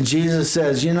 And Jesus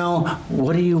says,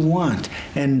 what do you want?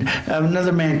 And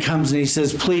another man comes and he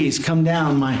says, please come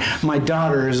down, my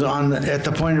daughter is at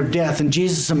the point of death. And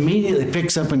Jesus immediately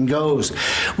picks up and goes.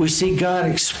 We see God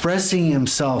expressing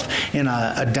himself in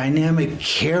a dynamic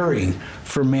caring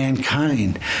for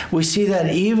mankind. We see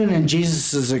that even in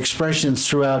Jesus' expressions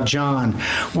throughout John,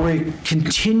 where he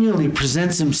continually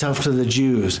presents himself to the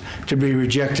Jews to be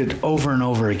rejected over and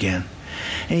over again.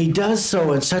 And he does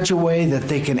so in such a way that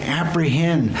they can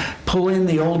apprehend, pull in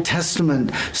the Old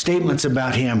Testament statements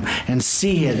about him and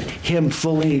see him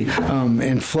fully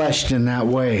enfleshed in that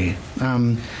way.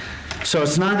 So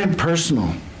it's not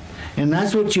impersonal. And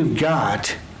that's what you've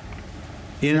got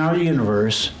in our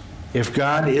universe. If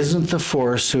God isn't the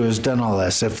force who has done all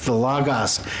this, if the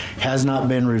Logos has not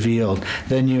been revealed,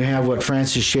 then you have what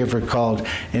Francis Schaeffer called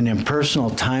an impersonal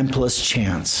time plus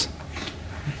chance.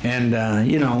 And,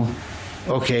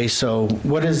 okay, so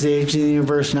what is the age of the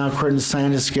universe now according to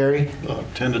scientists, Gary?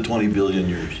 10 to 20 billion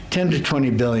years. 10 to 20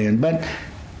 billion. But,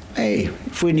 hey,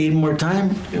 if we need more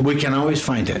time, we can always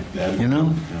find it,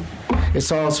 Yeah.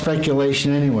 It's all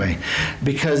speculation anyway,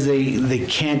 because they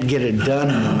can't get it done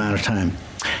in the amount of time.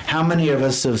 How many of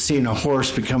us have seen a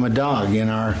horse become a dog in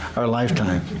our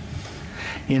lifetime?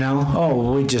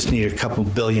 We just need a couple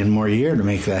billion more a year to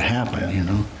make that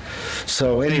happen,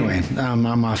 So anyway,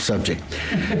 I'm off subject.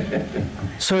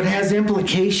 So it has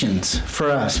implications for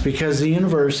us because the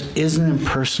universe isn't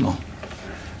impersonal.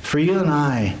 For you and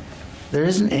I, there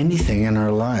isn't anything in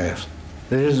our lives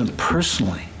that isn't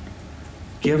personally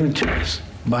given to us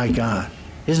by God,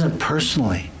 isn't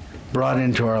personally brought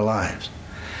into our lives.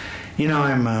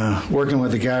 I'm working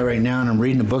with a guy right now, and I'm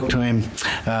reading a book to him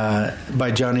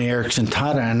by Johnny Erickson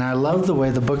Tada, and I love the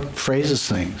way the book phrases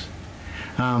things.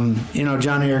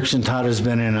 Johnny Erickson Tada has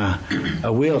been in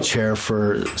a wheelchair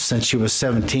since she was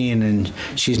 17, and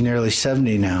she's nearly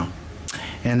 70 now.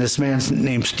 And this man's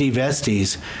named Steve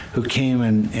Estes, who came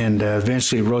and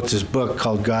eventually wrote this book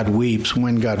called God Weeps,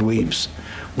 When God Weeps,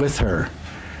 with her.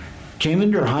 Came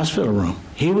into her hospital room.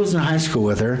 He was in high school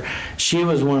with her. She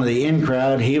was one of the in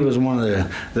crowd. He was one of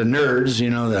the nerds,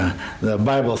 the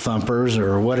Bible thumpers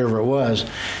or whatever it was.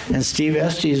 And Steve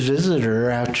Estes visited her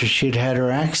after she'd had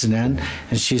her accident,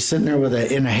 and she's sitting there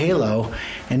in a halo,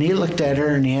 and he looked at her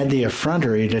and he had the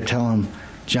effrontery to tell him,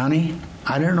 "Johnny,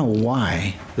 I don't know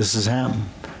why this has happened,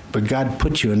 but God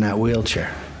put you in that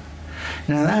wheelchair."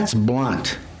 Now that's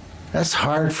blunt. That's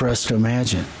hard for us to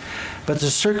imagine. But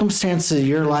the circumstances of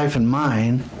your life and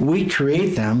mine, we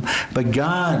create them, but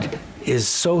God is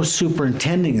so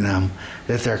superintending them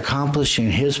that they're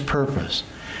accomplishing His purpose.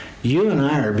 You and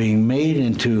I are being made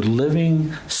into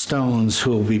living stones who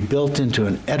will be built into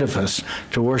an edifice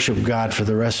to worship God for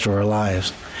the rest of our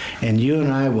lives. And you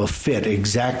and I will fit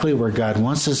exactly where God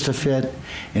wants us to fit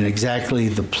in exactly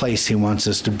the place He wants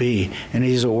us to be. And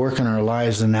He's at work in our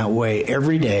lives in that way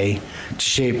every day to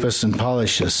shape us and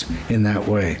polish us in that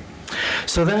way.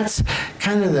 So that's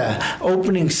kind of the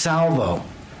opening salvo,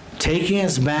 taking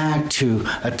us back to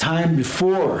a time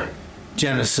before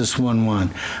Genesis 1:1,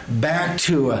 back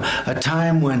to a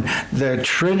time when the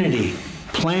Trinity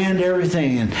planned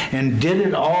everything and did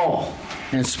it all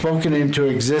and spoke it into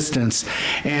existence.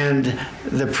 And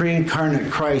the pre-incarnate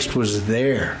Christ was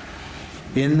there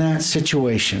in that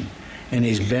situation. And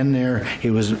He's been there.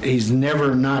 He's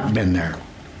never not been there.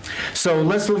 So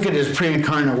let's look at His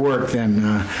pre-incarnate work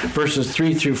then, verses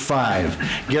 3 through 5.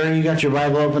 Gary, you got your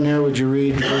Bible open there? Would you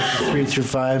read verses 3 through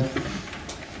 5?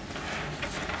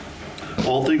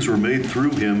 All things were made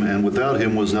through Him, and without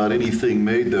Him was not anything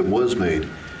made that was made.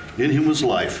 In Him was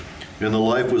life, and the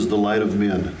life was the light of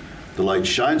men. The light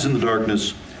shines in the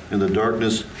darkness, and the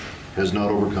darkness has not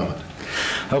overcome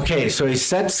it. Okay, so he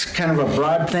sets kind of a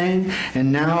broad thing,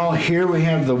 and now here we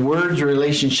have the Word's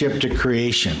relationship to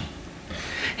creation.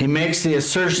 He makes the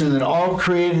assertion that all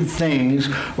created things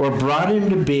were brought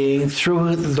into being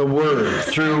through the Word,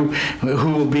 through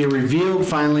who will be revealed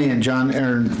finally in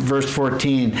verse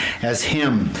 14 as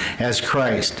Him, as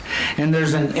Christ. And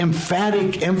there's an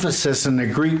emphatic emphasis in the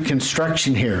Greek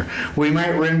construction here. We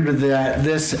might render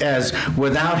this as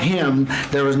without Him,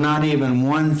 there was not even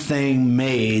one thing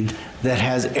made that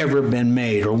has ever been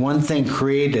made, or one thing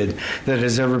created that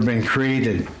has ever been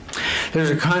created. There's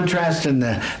a contrast in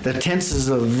the tenses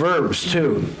of the verbs,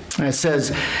 too. It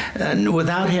says,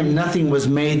 without Him, nothing was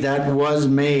made that was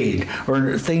made,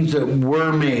 or things that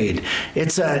were made.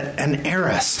 It's an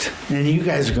aorist. And you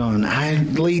guys are going,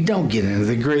 Lee, don't get into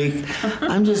the Greek.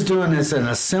 I'm just doing this in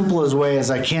as simple a way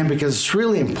as I can because it's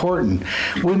really important.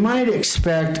 We might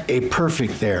expect a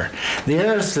perfect there. The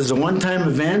aorist is a one-time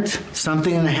event,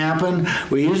 something that happened.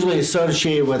 We usually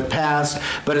associate it with past,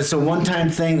 but it's a one-time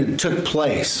thing that took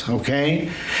place, okay?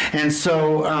 And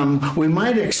so we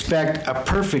might expect a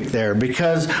perfect there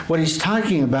because what he's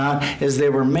talking about is they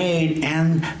were made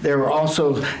and they were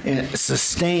also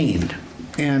sustained.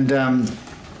 And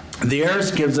the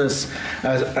aorist gives us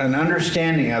an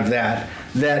understanding of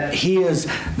that He is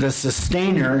the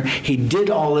sustainer. He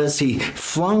did all this. He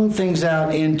flung things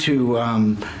out into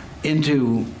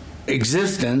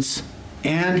existence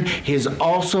and he has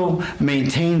also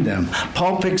maintained them.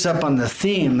 Paul picks up on the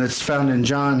theme that's found in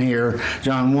John here,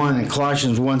 John 1 and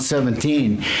Colossians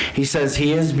 1:17. He says,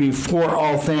 he is before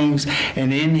all things,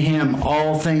 and in him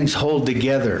all things hold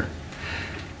together.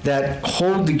 That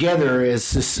hold together is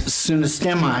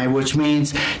sunastemi, which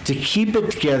means to keep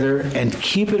it together and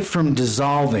keep it from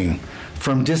dissolving,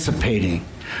 from dissipating.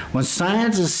 When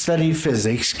scientists study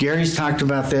physics, Gary's talked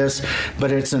about this,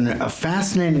 but it's a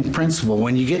fascinating principle.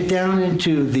 When you get down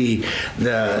into the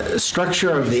structure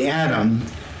of the atom,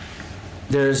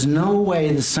 there's no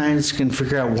way the scientists can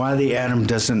figure out why the atom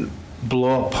doesn't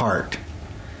blow apart.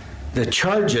 The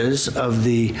charges of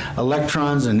the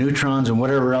electrons and neutrons and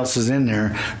whatever else is in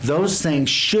there, those things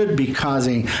should be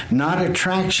causing not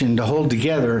attraction to hold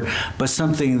together, but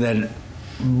something that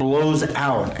blows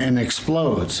out and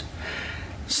explodes.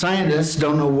 Scientists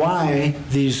don't know why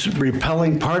these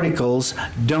repelling particles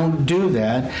don't do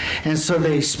that, and so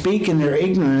they speak in their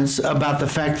ignorance about the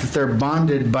fact that they're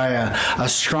bonded by a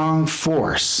strong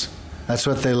force. That's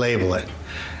what they label it,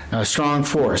 a strong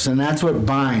force, and that's what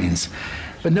binds.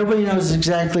 But nobody knows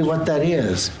exactly what that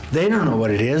is. They don't know what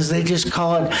it is. They just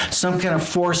call it some kind of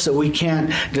force that we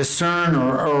can't discern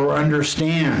or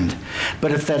understand.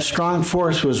 But if that strong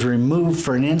force was removed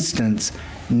for an instant,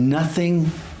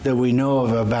 nothing that we know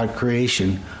of about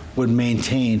creation would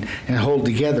maintain and hold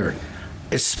together.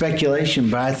 It's speculation,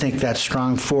 but I think that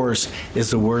strong force is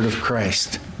the word of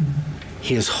Christ.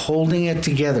 He is holding it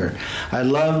together. I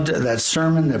loved that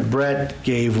sermon that Brett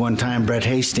gave one time, Brett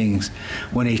Hastings,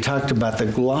 when he talked about the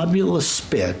globulous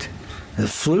spit that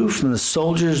flew from the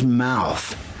soldier's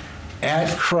mouth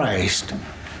at Christ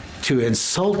to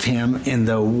insult him in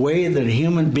the way that a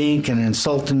human being can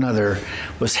insult another,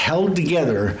 was held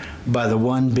together by the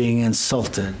one being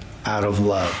insulted out of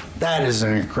love. That is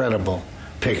an incredible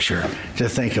picture to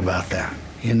think about that,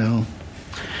 you know?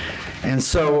 And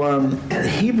so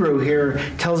Hebrew here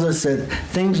tells us that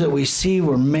things that we see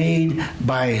were made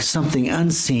by something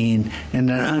unseen, and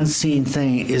an unseen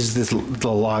thing is the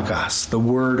Logos, the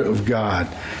Word of God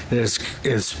that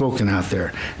is spoken out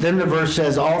there. Then the verse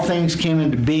says, all things came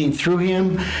into being through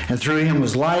him, and through him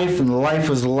was life, and the life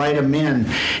was the light of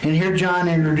men. And here John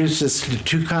introduces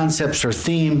two concepts or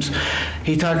themes.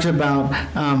 He talks about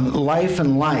life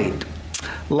and light.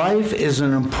 Life is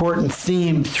an important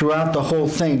theme throughout the whole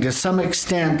thing. To some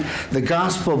extent, the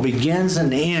gospel begins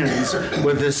and ends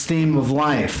with this theme of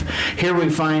life. Here we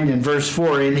find in verse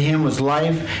 4, in him was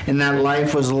life, and that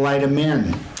life was the light of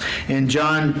men. In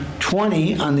John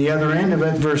 20, on the other end of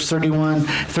it, verse 30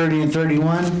 and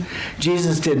 31,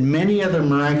 Jesus did many other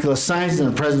miraculous signs in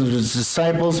the presence of his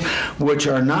disciples, which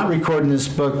are not recorded in this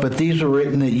book, but these were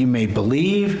written that you may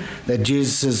believe that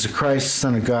Jesus is the Christ, the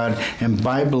Son of God, and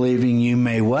by believing you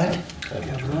may what?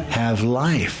 Have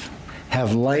life.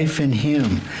 Have life in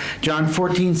him. John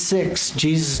 14:6,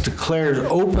 Jesus declares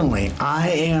openly, I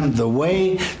am the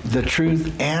way, the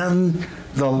truth, and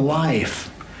the life.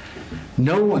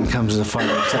 No one comes to the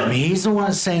Father except me. He's the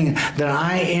one saying that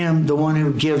I am the one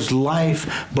who gives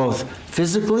life both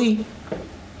physically,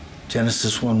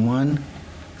 Genesis 1:1,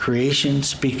 creation,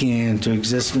 speaking into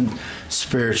existence,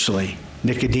 spiritually.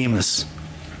 Nicodemus,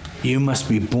 you must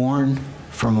be born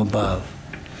from above.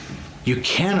 You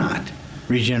cannot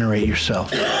regenerate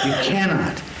yourself. You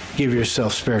cannot give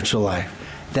yourself spiritual life.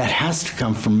 That has to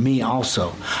come from me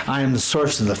also. I am the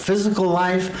source of the physical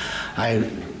life. I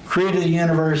created the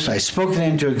universe. I spoke it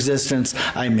into existence.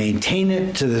 I maintain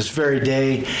it to this very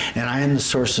day, and I am the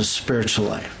source of spiritual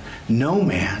life. No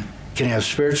man can have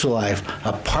spiritual life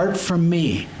apart from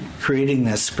me creating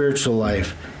that spiritual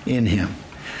life in him.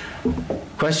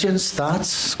 Questions,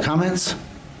 thoughts, comments?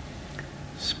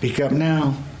 Speak up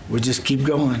now. We'll just keep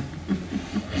going.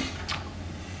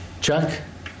 Chuck?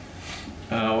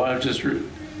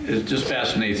 It just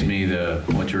fascinates me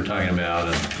what you were talking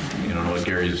about, and what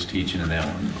Gary was teaching in that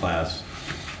one class.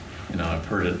 I've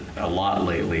heard it a lot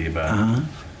lately about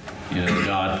the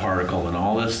God particle and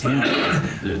all this stuff.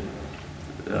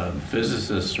 That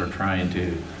physicists are trying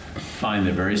to find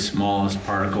the very smallest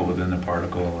particle within the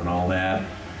particle and all that.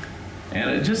 And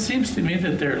it just seems to me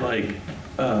that they're like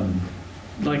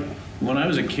when I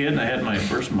was a kid and I had my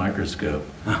first microscope,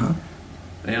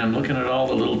 and I'm looking at all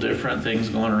the little different things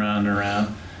going around and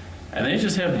around, and they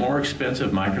just have more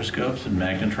expensive microscopes and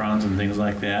magnetrons and things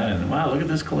like that, and wow, look at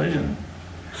this collision.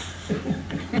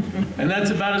 And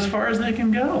that's about as far as they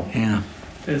can go. Yeah.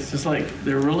 It's just like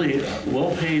they're really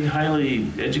well-paid,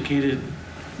 highly educated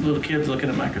little kids looking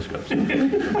at microscopes.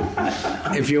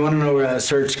 If you want to know where that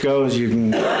search goes, you can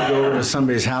go to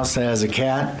somebody's house that has a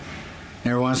cat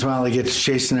Every once in a while they get to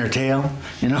chasing their tail,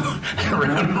 you know,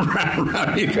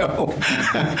 around you go.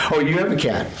 Oh, you have a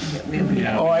cat?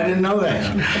 Yeah. Oh, I didn't know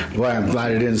that. Well, I'm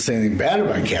glad I didn't say anything bad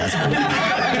about cats.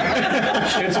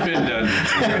 It's been done.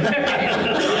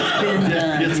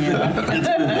 It's been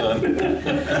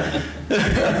done.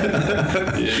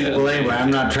 Well, anyway, I'm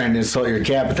not trying to insult your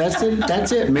cat, but that's it.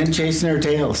 That's it. Men chasing their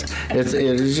tails. It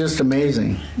is just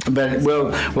amazing. But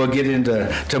we'll get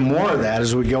into more of that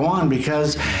as we go on,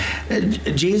 because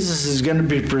Jesus is going to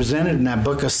be presented in that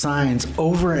book of signs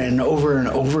over and over and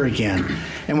over again,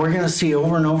 and we're going to see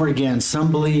over and over again.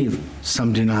 Some believe,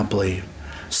 some do not believe.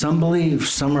 Some believe,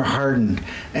 some are hardened.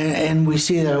 And we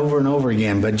see that over and over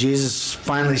again. But Jesus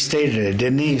finally stated it,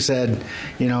 didn't he? He said,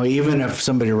 you know, even if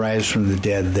somebody rises from the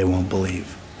dead, they won't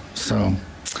believe. So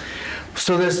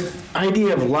this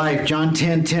idea of life, John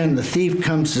 10:10, the thief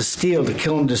comes to steal, to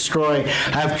kill, and destroy.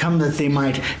 I have come that they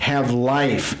might have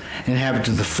life and have it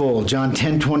to the full. John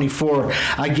 10:24,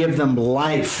 I give them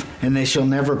life, and they shall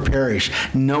never perish.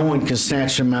 No one can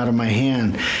snatch them out of my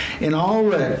hand. In all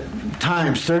the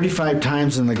times, 35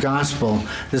 times in the gospel,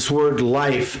 this word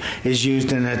life is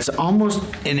used, and it's almost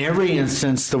in every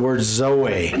instance the word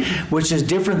zoe, which is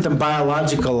different than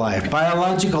biological life.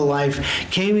 Biological life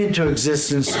came into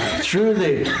existence through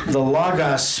the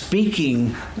Logos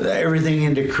speaking everything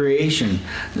into creation.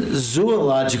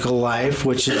 Zoological life,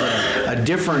 which is a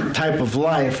different type of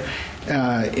life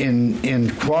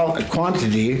in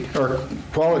quantity or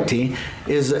quality,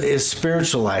 is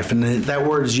spiritual life, and that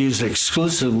word is used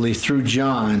exclusively through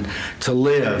John to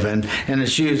live, and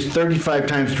it's used 35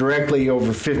 times directly.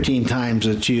 Over 15 times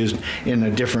it's used in a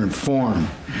different form.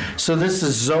 So this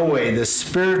is Zoe, the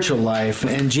spiritual life,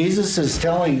 and Jesus is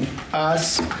telling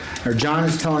us, or John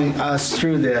is telling us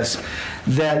through this,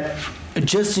 that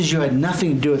just as you had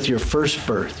nothing to do with your first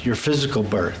birth, your physical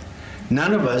birth,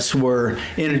 none of us were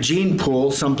in a gene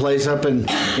pool someplace up in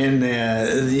heaven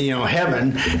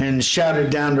and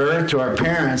shouted down to earth to our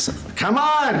parents, come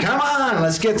on,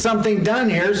 let's get something done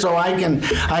here so I can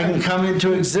come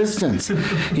into existence.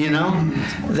 You know,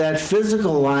 that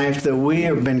physical life that we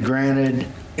have been granted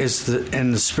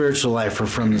and the spiritual life are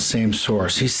from the same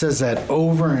source. He says that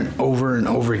over and over and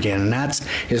over again, and that's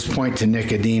his point to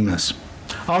Nicodemus.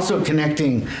 Also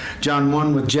connecting John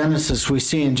 1 with Genesis, we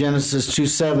see in Genesis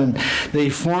 2:7, that he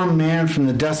formed man from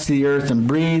the dust of the earth and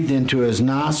breathed into his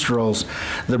nostrils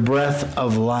the breath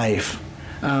of life.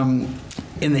 In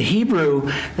the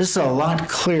Hebrew, this is a lot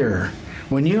clearer.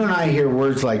 When you and I hear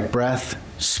words like breath,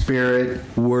 spirit,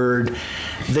 word,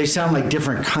 they sound like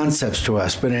different concepts to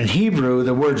us. But in Hebrew,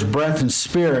 the words breath and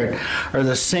spirit are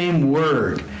the same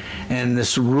word. And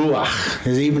this ruach,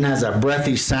 it even has a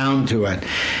breathy sound to it.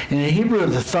 And in Hebrew,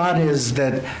 the thought is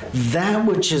that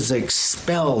which is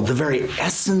expelled, the very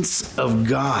essence of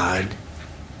God,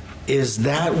 is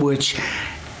that which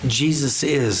Jesus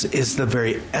is the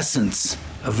very essence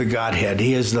of the Godhead.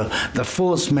 He is the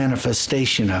fullest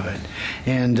manifestation of it.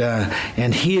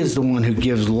 And he is the one who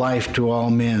gives life to all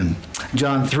men.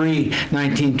 John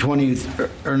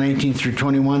 3:19 through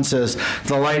 21 says,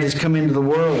 the light has come into the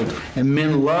world, and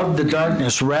men loved the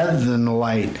darkness rather than the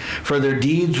light, for their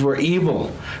deeds were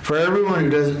evil. For everyone who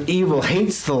does evil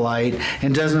hates the light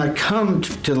and does not come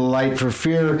to the light for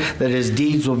fear that his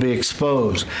deeds will be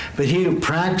exposed. But he who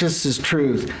practices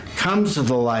truth comes to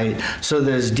the light so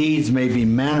that his deeds may be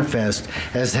manifest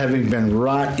as having been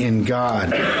wrought in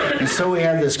God. And so we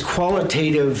have this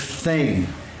qualitative thing.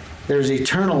 There's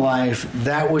eternal life,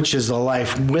 that which is a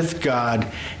life with God,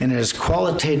 and it is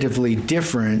qualitatively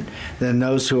different than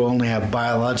those who only have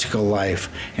biological life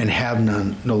and have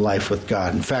no life with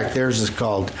God. In fact, theirs is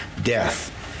called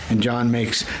death. And John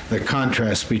makes the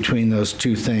contrast between those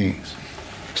two things.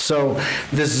 So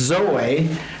this Zoe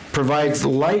provides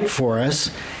light for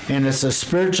us, and it's a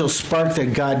spiritual spark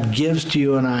that God gives to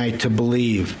you and I to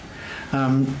believe.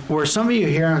 Were some of you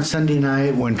here on Sunday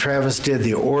night when Travis did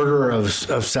the order of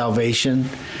salvation?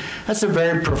 That's a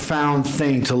very profound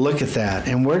thing to look at that.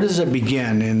 And where does it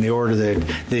begin in the order that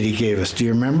he gave us? Do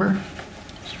you remember?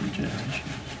 It's regeneration.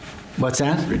 What's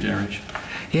that? Regeneration.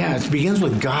 Yeah, it begins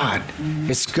with God.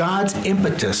 It's God's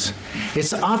impetus.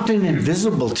 It's often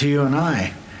invisible to you and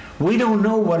I. We don't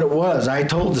know what it was. I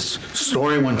told this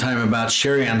story one time about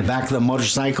Sherry on the back of the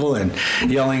motorcycle and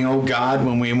yelling, "Oh God,"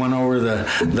 when we went over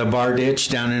the bar ditch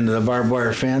down into the barbed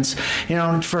wire fence. You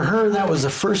know, for her, that was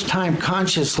the first time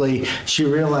consciously she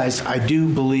realized, I do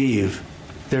believe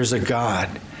there's a God.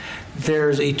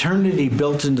 There's eternity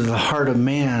built into the heart of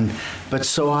man, but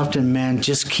so often man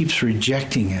just keeps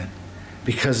rejecting it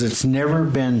because it's never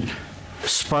been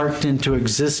sparked into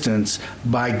existence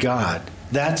by God.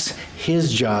 That's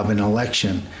his job in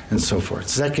election and so forth.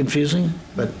 Is that confusing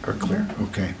or clear?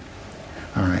 Okay.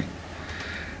 All right.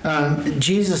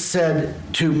 Jesus said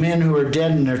to men who are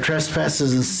dead in their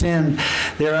trespasses and sin,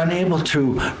 they're unable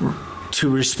to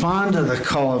respond to the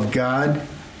call of God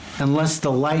unless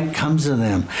the light comes to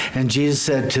them. And Jesus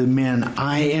said to men,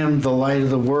 I am the light of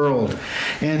the world.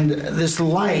 And this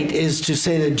light is to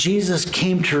say that Jesus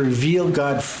came to reveal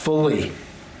God fully.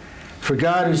 For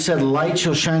God, who said, light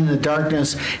shall shine in the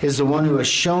darkness, is the one who has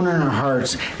shone in our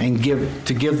hearts and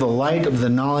to give the light of the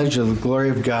knowledge of the glory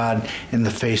of God in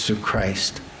the face of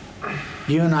Christ.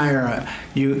 You and I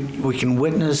we can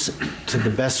witness to the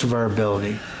best of our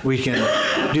ability. We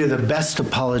can do the best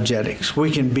apologetics.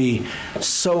 We can be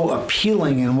so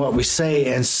appealing in what we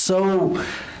say and so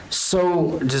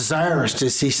desirous to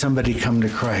see somebody come to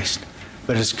Christ.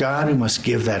 But it's God who must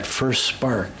give that first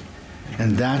spark.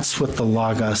 And that's what the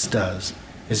Logos does,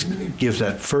 is gives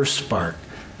that first spark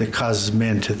that causes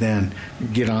men to then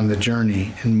get on the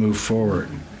journey and move forward.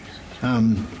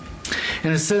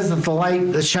 And it says that the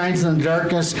light that shines in the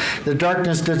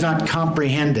darkness does not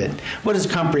comprehend it. What does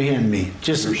comprehend mean?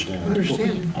 Just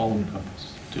understand. All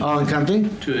encompass. All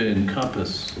encompassing? To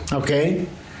encompass. Okay.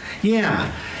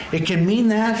 Yeah. It can mean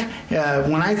that.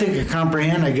 When I think of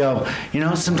comprehend, I go,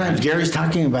 sometimes Gary's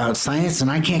talking about science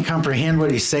and I can't comprehend what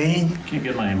he's saying. Can't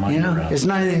get my mind around. It's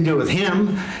not anything to do with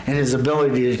him and his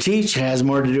ability to teach. It has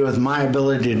more to do with my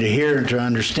ability to hear and to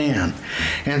understand.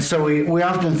 And so we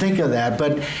often think of that,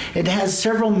 but it has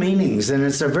several meanings, and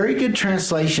it's a very good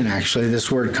translation, actually, this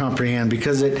word comprehend,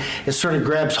 because it sort of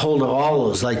grabs hold of all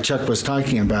those, like Chuck was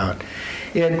talking about.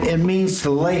 It means to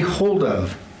lay hold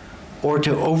of, or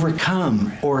to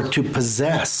overcome, or to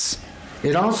possess.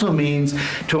 It also means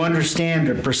to understand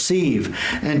or perceive.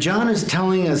 And John is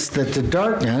telling us that the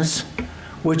darkness,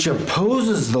 which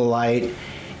opposes the light,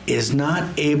 is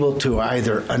not able to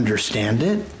either understand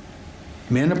it.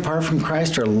 Men apart from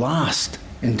Christ are lost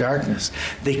in darkness.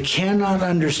 They cannot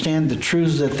understand the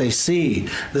truths that they see.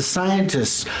 The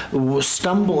scientists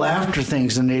stumble after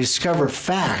things and they discover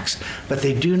facts, but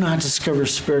they do not discover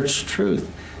spiritual truth.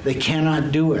 They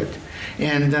cannot do it.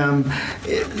 And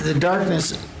the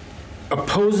darkness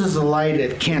opposes the light.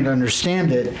 It can't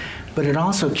understand it, but it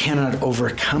also cannot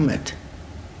overcome it.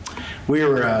 We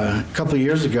were a couple of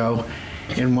years ago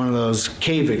in one of those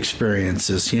cave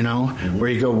experiences, where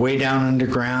you go way down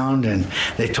underground, and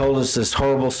they told us this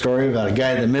horrible story about a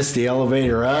guy that missed the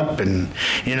elevator up and,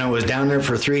 was down there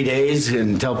for 3 days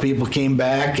until people came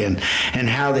back, and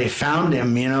how they found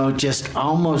him, just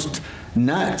almost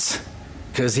nuts.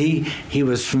 Because he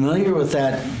was familiar with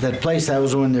that place. That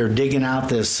was when they were digging out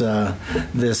this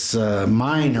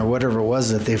mine or whatever it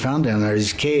was that they found down there,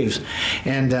 these caves.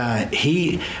 And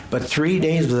but 3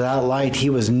 days without light, he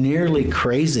was nearly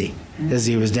crazy as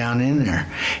he was down in there.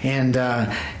 And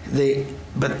they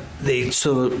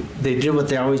did what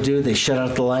they always do. They shut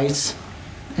out the lights,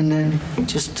 and then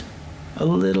just a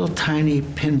little tiny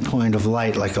pinpoint of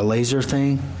light, like a laser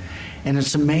thing. And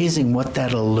it's amazing what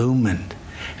that illumined.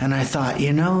 And I thought,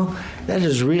 that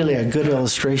is really a good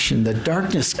illustration. The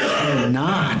darkness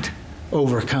cannot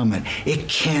overcome it. It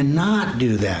cannot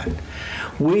do that.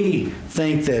 We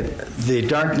think that the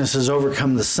darkness has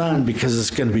overcome the sun because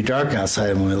it's going to be dark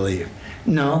outside when we leave.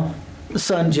 No, the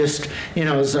sun just,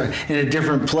 is in a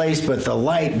different place, but the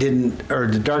light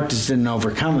the darkness didn't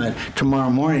overcome it. Tomorrow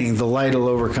morning, the light will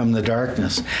overcome the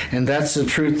darkness. And that's the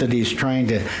truth that he's trying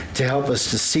to help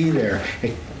us to see there.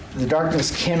 The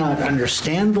darkness cannot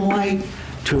understand the light.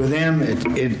 To them,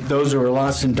 those who are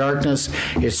lost in darkness,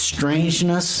 it's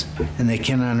strangeness, and they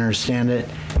cannot understand it,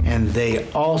 and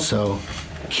they also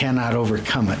cannot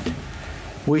overcome it.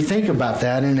 We think about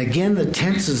that, and again, the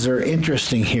tenses are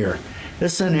interesting here.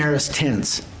 This is an aorist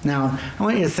tense. Now, I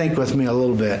want you to think with me a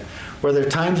little bit. Were there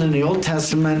times in the Old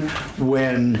Testament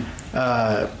when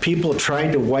people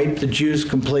tried to wipe the Jews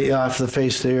completely off the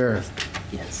face of the earth?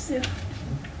 Yes.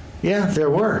 Yeah, there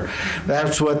were.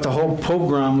 That's what the whole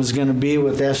pogrom was going to be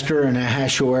with Esther and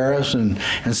Ahasuerus and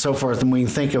so forth, and we can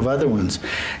think of other ones.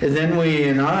 And then we,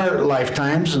 in our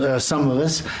lifetimes, some of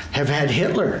us, have had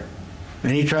Hitler,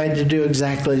 and he tried to do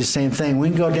exactly the same thing. We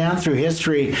can go down through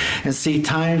history and see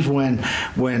times when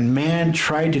man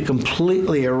tried to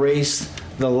completely erase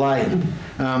the light.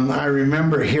 I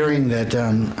remember hearing that,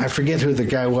 I forget who the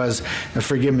guy was,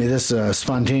 forgive me, this is a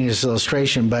spontaneous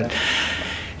illustration, but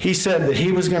he said that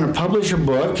he was going to publish a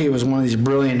book. He was one of these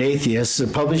brilliant atheists to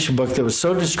publish a book that would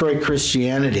so destroy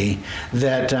Christianity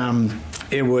that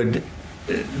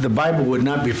the Bible would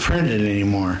not be printed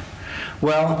anymore.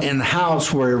 Well, in the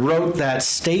house where he wrote that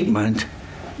statement,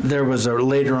 there was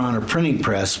later on a printing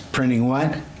press. Printing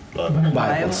what?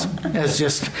 Bibles. It's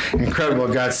just incredible,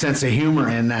 God's sense of humor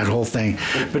in that whole thing.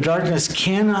 But darkness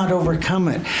cannot overcome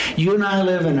it. You and I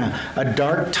live in a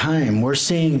dark time. We're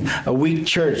seeing a weak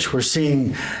church. We're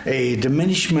seeing a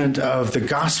diminishment of the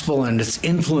gospel and its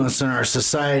influence in our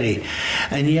society.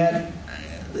 And yet,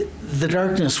 the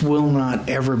darkness will not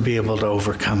ever be able to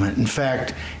overcome it. In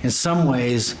fact, in some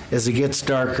ways, as it gets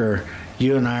darker,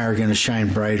 you and I are going to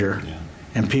shine brighter. Yeah.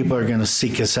 And people are going to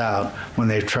seek us out when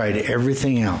they've tried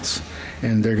everything else.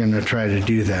 And they're going to try to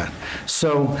do that.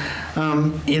 So,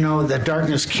 the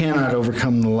darkness cannot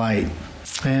overcome the light.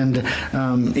 And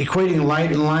equating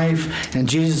light and life, and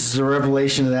Jesus is a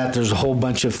revelation of that. There's a whole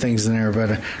bunch of things in there,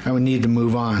 but I would need to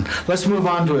move on. Let's move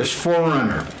on to his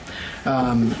forerunner.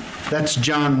 That's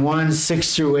John 1,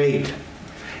 6 through 8.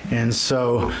 And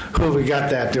so, who have we got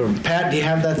that? Pat, do you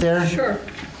have that there? Sure.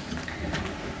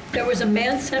 There was a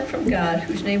man sent from God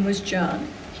whose name was John.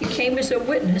 He came as a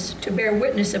witness to bear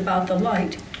witness about the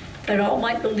light, that all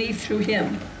might believe through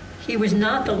him. He was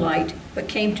not the light, but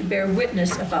came to bear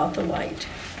witness about the light.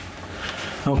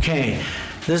 Okay,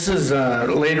 this is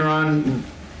later on.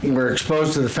 We're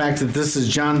exposed to the fact that this is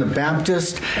John the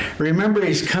Baptist. Remember,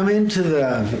 he's come into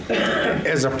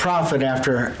as a prophet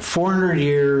after 400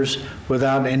 years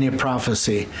without any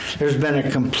prophecy. There's been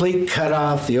a complete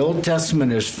cutoff. The Old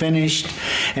Testament is finished,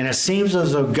 and it seems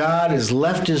as though God has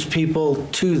left his people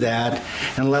to that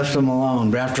and left them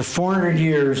alone. But after 400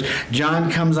 years,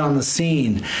 John comes on the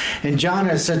scene, and John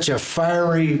is such a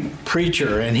fiery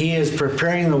preacher, and he is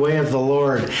preparing the way of the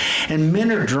Lord, and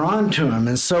men are drawn to him.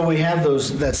 And so we have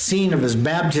that scene of his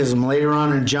baptism later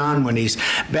on in John when he's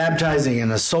baptizing,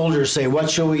 and the soldiers say, "What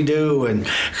shall we do?" And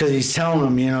because he's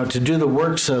telling them, to do the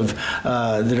works of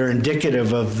that are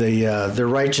indicative of the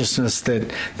righteousness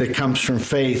that comes from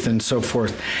faith and so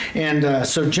forth. And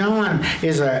so John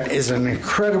is an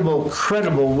incredible,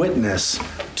 credible witness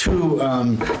to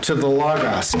the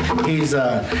Logos.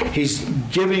 He's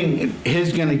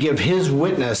going to give his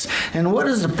witness. And what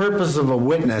is the purpose of a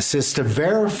witness? Is to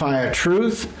verify a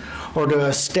truth, or to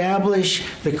establish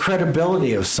the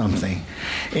credibility of something.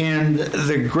 And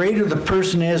the greater the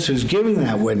person is who's giving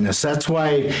that witness, that's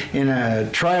why in a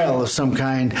trial of some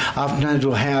kind, oftentimes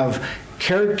we'll have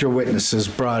character witnesses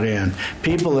brought in,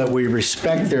 people that we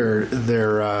respect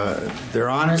their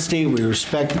honesty, we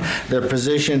respect their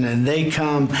position, and they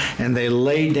come and they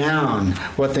lay down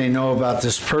what they know about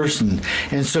this person.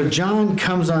 And so John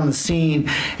comes on the scene,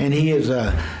 and he is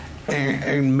a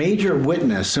major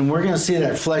witness, and we're going to see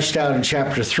that fleshed out in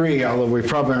chapter 3, although we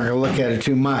probably aren't going to look at it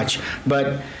too much.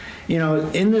 But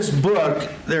in this book,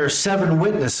 there are 7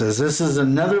 witnesses. This is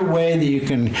another way that you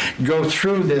can go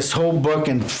through this whole book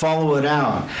and follow it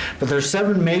out. But there's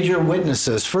 7 major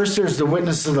witnesses. First, there's the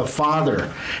witness of the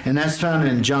Father, and that's found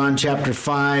in John chapter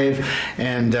 5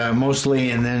 and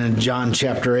and then in John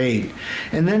chapter 8.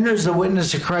 And then there's the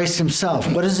witness of Christ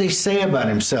himself. What does he say about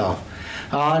himself?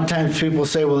 A lot of times people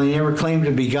say, well, he never claimed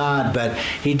to be God, but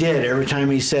he did. Every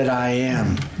time he said, I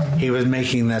am, he was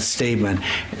making that statement.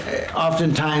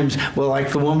 Oftentimes,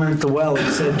 like the woman at the well,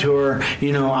 he said to her,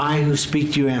 I who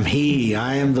speak to you am he.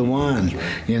 I am the one,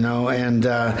 And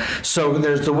so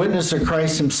there's the witness of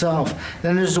Christ himself.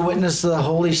 Then there's the witness of the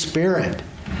Holy Spirit,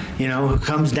 who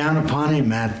comes down upon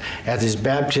him at his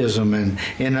baptism and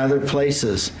in other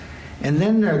places. And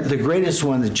then the greatest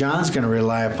one that John's going to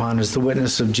rely upon is the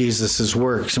witness of Jesus'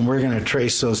 works. And we're going to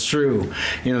trace those through,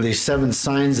 these 7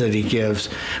 signs that he gives.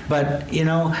 But,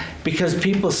 because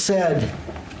people said,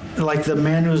 like the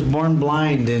man who was born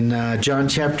blind in John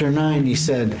chapter 9, he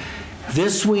said,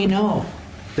 this we know,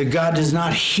 that God does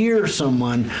not hear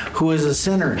someone who is a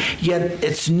sinner. Yet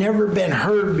it's never been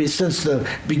heard since the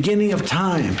beginning of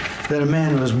time that a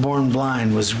man who was born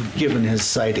blind was given his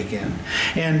sight again.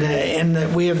 And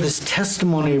that we have this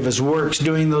testimony of his works,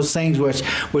 doing those things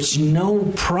which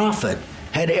no prophet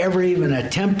had ever even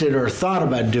attempted or thought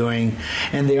about doing,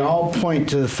 and they all point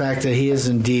to the fact that he is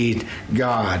indeed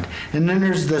God. And then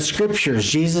there's the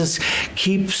scriptures. Jesus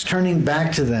keeps turning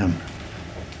back to them.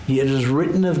 It is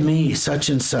written of me, such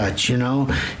and such,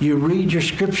 You read your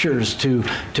scriptures to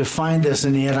find this,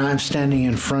 and yet I'm standing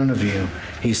in front of you,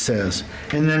 he says.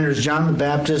 And then there's John the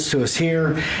Baptist, who is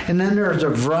here. And then there's a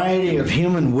variety of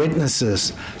human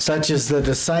witnesses, such as the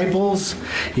disciples.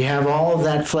 You have all of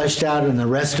that fleshed out in the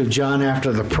rest of John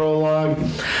after the prologue.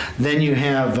 Then you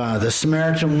have the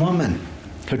Samaritan woman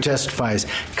who testifies,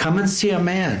 come and see a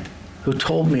man who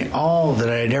told me all that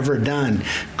I had ever done.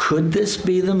 Could this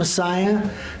be the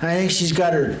Messiah? I think she's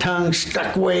got her tongue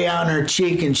stuck way out in her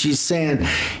cheek, and she's saying,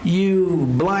 you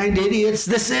blind idiots,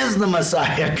 this is the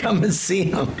Messiah. Come and see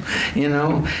him,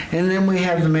 And then we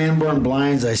have the man born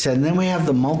blind, as I said, and then we have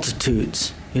the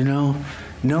multitudes. You know,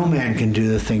 no man can do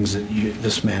the things that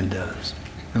this man does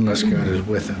unless God is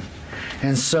with him.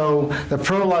 And so the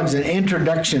prologue is an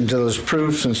introduction to those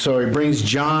proofs, and so he brings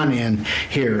John in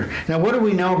here. Now, what do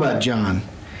we know about John?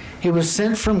 He was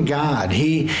sent from God.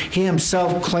 He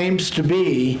himself claims to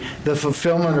be the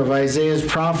fulfillment of Isaiah's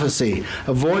prophecy.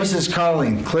 A voice is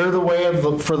calling, clear the way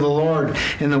for the Lord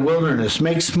in the wilderness.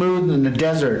 Make smooth in the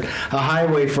desert a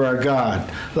highway for our God.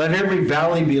 Let every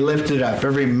valley be lifted up,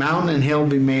 every mountain and hill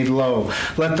be made low.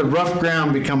 Let the rough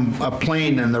ground become a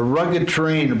plain and the rugged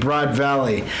terrain a broad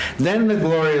valley. Then the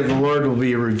glory of the Lord will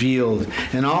be revealed,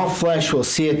 and all flesh will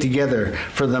see it together,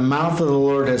 for the mouth of the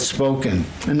Lord has spoken.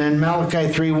 And then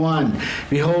Malachi 3:1.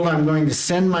 Behold, I'm going to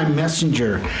send my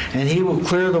messenger, and he will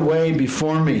clear the way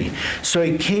before me. So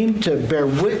he came to bear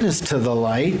witness to the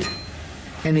light,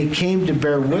 and he came to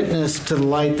bear witness to the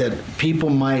light that people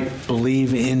might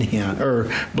believe in him,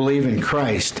 or believe in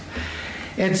Christ.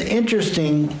 It's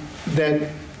interesting that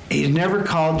he's never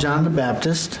called John the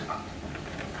Baptist.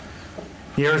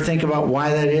 You ever think about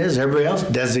why that is? Everybody else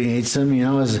designates him,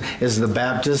 as the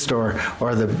Baptist or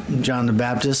the John the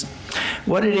Baptist.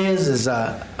 What it is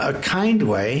a kind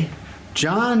way.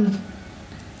 John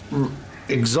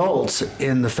exults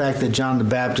in the fact that John the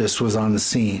Baptist was on the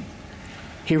scene.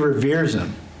 He reveres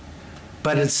him.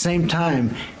 But at the same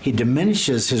time, he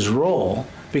diminishes his role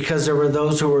because there were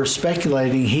those who were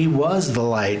speculating he was the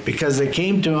light, because they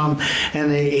came to him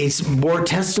and he bore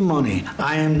testimony.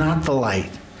 I am not the light,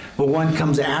 but one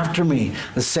comes after me,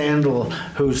 whose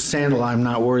sandal I'm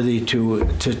not worthy to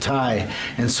tie,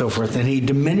 and so forth. And he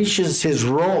diminishes his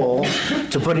role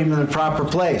to put him in the proper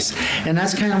place. And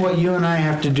that's kind of what you and I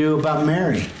have to do about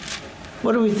Mary.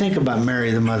 What do we think about Mary,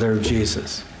 the mother of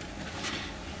Jesus?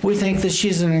 We think that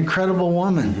she's an incredible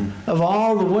woman. Of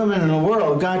all the women in the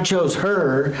world, God chose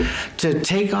her to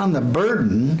take on the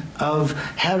burden of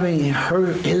having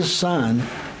his son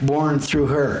born through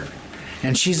her.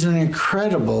 And she's an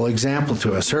incredible example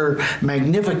to us. Her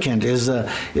Magnificat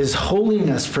is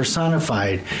holiness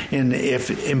personified,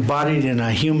 if embodied in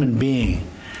a human being.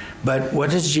 But what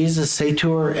does Jesus say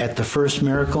to her at the first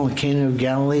miracle in Cana of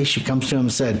Galilee? She comes to him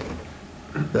and said,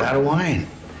 "Out of wine."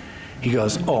 He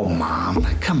goes, "Oh, Mom,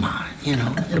 come on,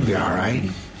 it'll be all right."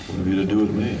 What have you to do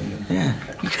with me? Yeah.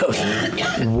 He goes,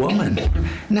 "Woman."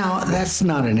 Now, that's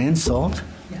not an insult,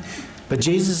 but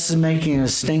Jesus is making a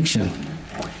distinction.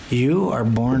 You are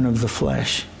born of the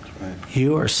flesh.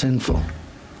 You are sinful.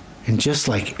 And just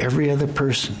like every other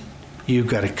person, you've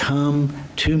got to come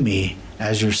to me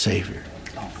as your Savior.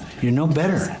 You're no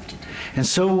better. And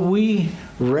so we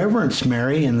reverence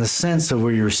Mary in the sense that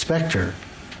we respect her,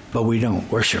 but we don't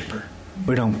worship her.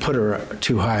 We don't put her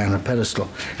too high on a pedestal.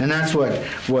 And that's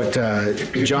what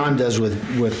John does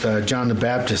with John the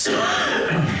Baptist.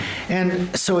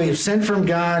 And so he was sent from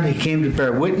God. He came to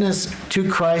bear witness to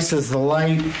Christ as the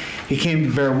light. He came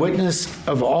to bear witness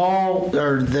of all,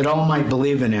 or that all might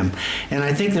believe in him. And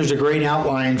I think there's a great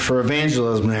outline for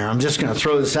evangelism there. I'm just going to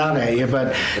throw this out at you,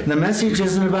 but the message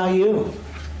isn't about you.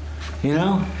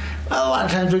 A lot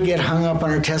of times we get hung up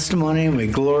on our testimony and we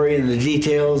glory in the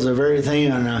details of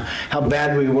everything, on how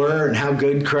bad we were and how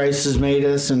good Christ has made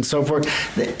us and so forth.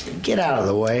 Get out of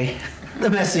the way. The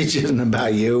message isn't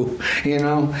about you,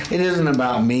 It isn't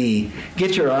about me.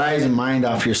 Get your eyes and mind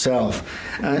off yourself.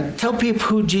 Tell people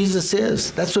who Jesus is.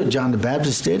 That's what John the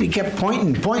Baptist did. He kept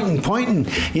pointing.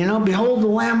 Behold the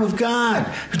Lamb of God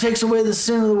who takes away the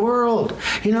sin of the world.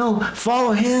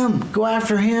 Follow him. Go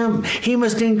after him. He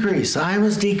must increase. I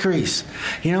must decrease.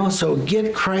 So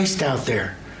get Christ out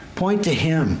there. Point to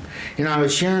him. I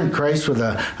was sharing Christ with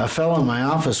a fellow in my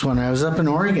office when I was up in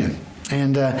Oregon.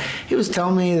 And he was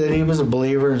telling me that he was a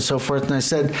believer and so forth. And I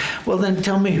said, well, then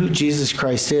tell me who Jesus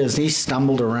Christ is. And he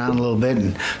stumbled around a little bit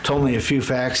and told me a few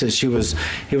facts. That he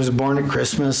was born at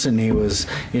Christmas, and he was,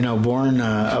 born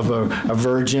of a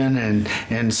virgin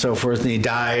and so forth. And he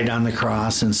died on the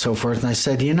cross and so forth. And I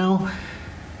said, you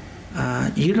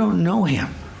don't know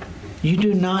him. You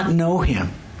do not know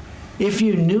him. If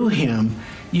you knew him,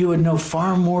 you would know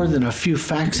far more than a few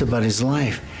facts about his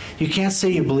life. You can't say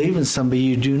you believe in somebody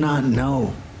you do not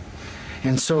know.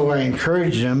 And so I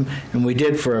encouraged him, and we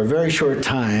did for a very short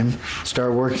time,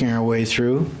 start working our way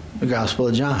through the Gospel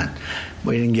of John.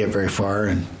 We didn't get very far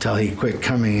until he quit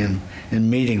coming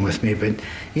and meeting with me. But,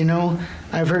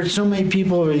 I've heard so many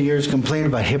people over the years complain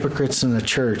about hypocrites in the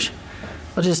church.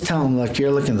 I'll just tell them, look,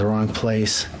 you're looking in the wrong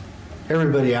place.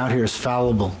 Everybody out here is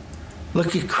fallible.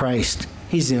 Look at Christ.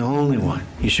 He's the only one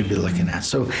you should be looking at.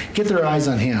 So get their eyes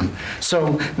on him.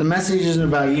 So the message isn't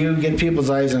about you. Get people's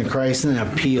eyes on Christ and then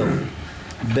appeal.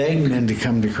 Beg men to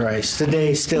come to Christ.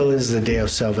 Today still is the day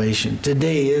of salvation.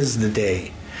 Today is the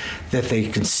day. that they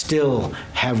can still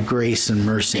have grace and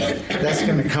mercy. That's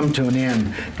going to come to an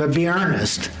end. But be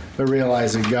earnest, but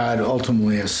realize that God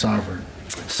ultimately is sovereign.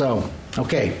 So,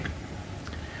 okay.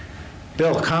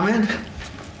 Bill, comment?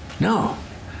 No.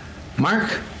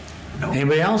 Mark? No.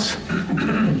 Anybody else?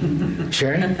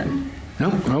 Sherry?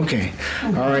 No? Okay.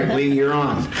 All right, Lee, you're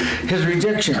on. His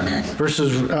rejection,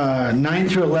 verses 9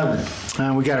 through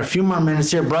 11. We got a few more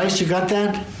minutes here. Bryce, you got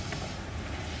that?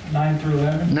 9 through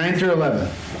 11? 9 through 11.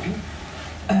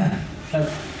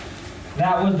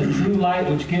 That was the true light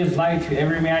which gives light to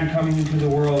every man coming into the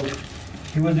world.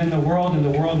 He was in the world, and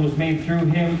the world was made through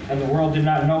him, and the world did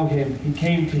not know him. He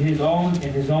came to his own,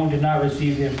 and his own did not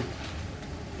receive him.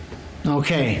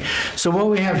 Okay, so what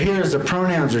we have here is the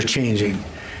pronouns are changing.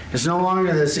 It's no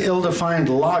longer this ill-defined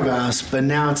logos, but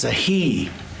now it's a he.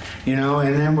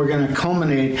 And then we're going to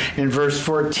culminate in verse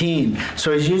 14.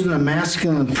 So he's using a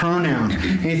masculine pronoun.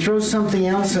 And he throws something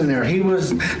else in there. He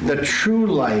was the true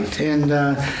light. And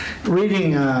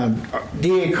reading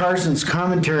D.A. Carson's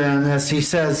commentary on this, he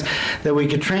says that we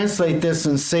could translate this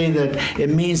and say that it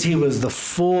means he was the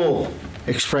full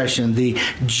expression, the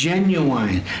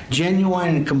genuine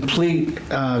and complete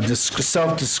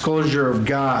self-disclosure of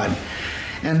God.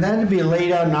 And that to be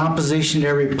laid out in opposition to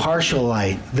every partial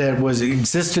light that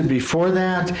existed before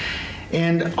that,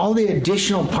 and all the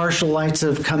additional partial lights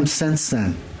that have come since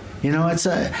then. It's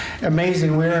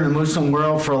amazing. We were in the Muslim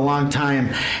world for a long time,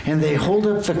 and they hold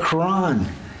up the Quran.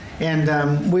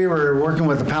 And we were working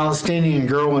with a Palestinian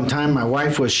girl one time. My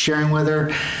wife was sharing with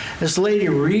her. This lady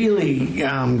really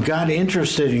got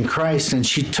interested in Christ, and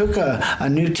she took a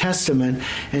New Testament,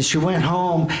 and she went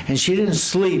home, and she didn't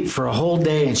sleep for a whole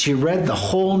day, and she read the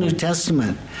whole New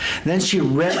Testament. Then she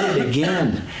read it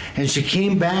again, and she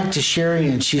came back to Sherry,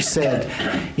 and she said,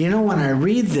 when I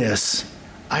read this,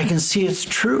 I can see it's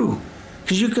true.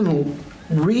 Because you can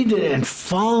read it and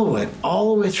follow it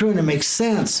all the way through, and it makes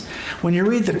sense. When you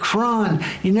read the Quran,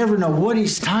 you never know what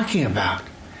he's talking about.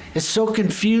 It's so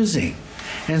confusing.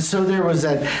 And so there was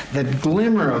that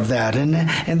glimmer of that, and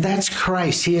that's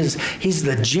Christ. He's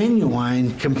the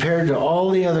genuine compared to all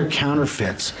the other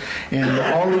counterfeits and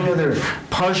all the other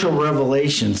partial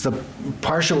revelations, the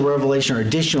partial revelation or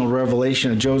additional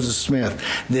revelation of Joseph Smith,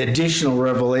 the additional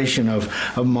revelation of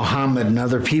Muhammad and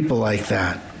other people like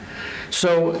that.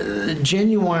 So,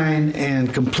 genuine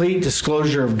and complete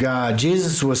disclosure of God.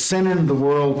 Jesus was sent into the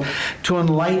world to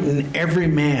enlighten every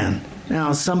man.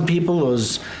 Now, some people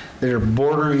that are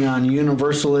bordering on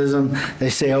universalism, they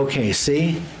say, okay,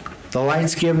 see, the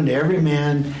light's given to every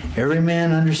man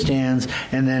understands,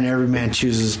 and then every man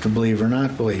chooses to believe or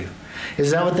not believe.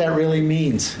 Is that what that really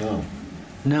means?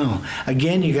 No.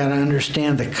 Again, you got to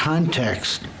understand the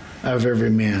context of every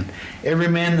man. Every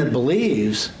man that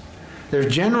believes,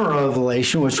 there's general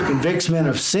revelation, which convicts men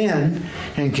of sin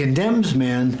and condemns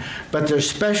men, but there's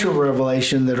special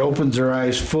revelation that opens their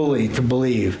eyes fully to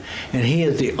believe. And he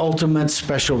is the ultimate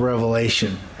special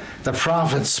revelation. The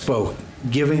prophets spoke,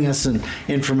 giving us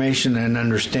information and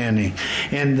understanding.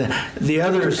 And the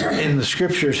others in the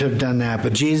scriptures have done that,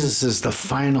 but Jesus is the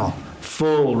final,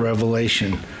 full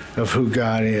revelation of who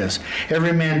God is.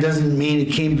 Every man doesn't mean he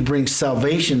came to bring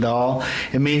salvation to all.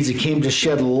 It means he came to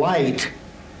shed light,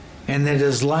 and that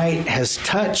his light has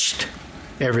touched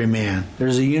every man.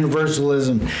 There's a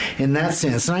universalism in that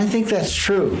sense, and I think that's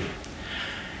true.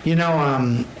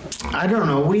 I don't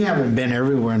know. We haven't been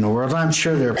everywhere in the world. I'm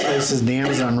sure there are places in the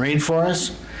Amazon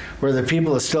rainforest where the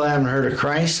people still haven't heard of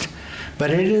Christ, but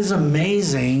it is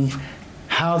amazing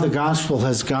how the gospel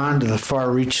has gone to the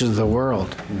far reaches of the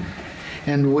world.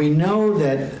 And we know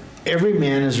that every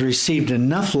man has received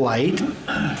enough light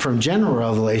from general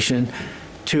revelation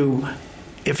to,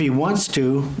 if he wants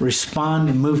to, respond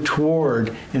and move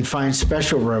toward and find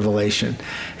special revelation.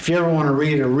 If you ever want to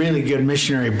read a really good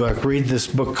missionary book, read this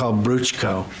book called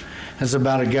Bruchko. It's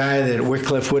about a guy that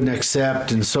Wycliffe wouldn't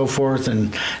accept and so forth,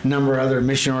 and a number of other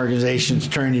mission organizations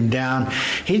turned him down.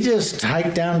 He just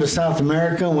hiked down to South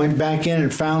America, went back in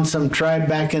and found some tribe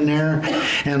back in there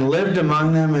and lived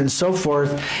among them and so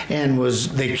forth, and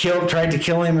tried to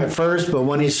kill him at first, but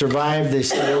when he survived, they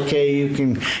said, okay, you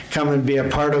can come and be a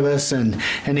part of us, and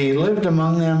he lived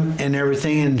among them and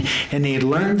everything, and he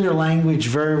learned their language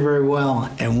very, very well.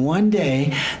 And one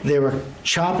day, they were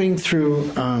chopping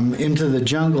through into the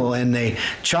jungle, and they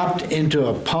chopped into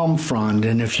a palm frond,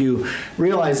 and if you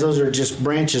realize those are just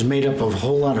branches made up of a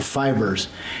whole lot of fibers,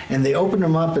 and they opened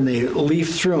them up and they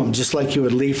leafed through them just like you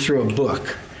would leaf through a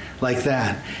book, like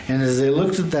that. And as they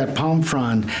looked at that palm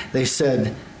frond, they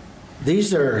said,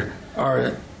 these are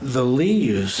the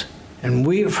leaves And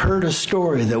we have heard a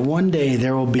story that one day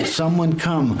there will be someone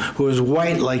come who is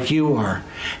white like you are,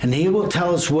 and he will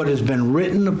tell us what has been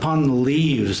written upon the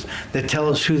leaves that tell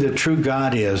us who the true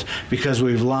God is, because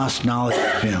we've lost knowledge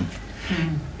of him.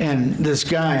 And this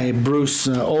guy, Bruce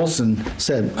Olson,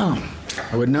 said, oh,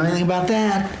 I wouldn't know anything about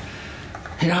that.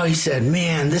 You know, he said,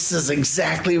 man, this is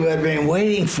exactly what I've been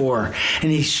waiting for.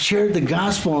 And he shared the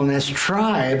gospel, and his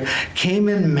tribe came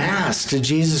in mass to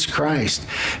Jesus Christ.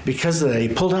 Because of that, he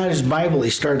pulled out his Bible, he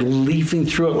started leafing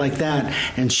through it like that,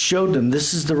 and showed them,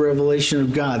 this is the revelation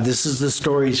of God. This is the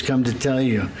story he's come to tell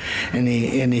you. And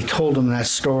he told them that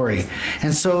story.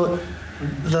 And so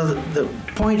the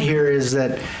point here is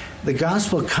that the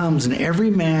gospel comes, and every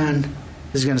man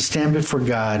is going to stand before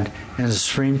God, and the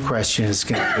supreme question is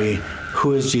going to be,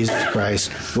 who is Jesus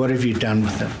Christ? What have you done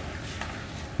with him?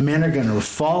 Men are going to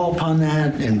fall upon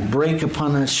that and break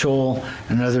upon that shoal,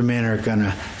 and other men are going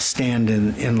to stand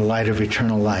in the light of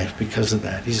eternal life because of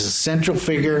that. He's a central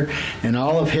figure in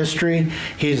all of history.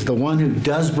 He's the one who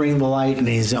does bring the light, and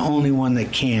he's the only one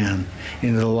that can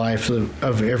into the life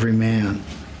of every man.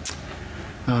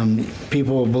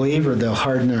 People will believe, or they'll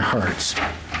harden their hearts.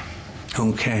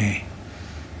 Okay.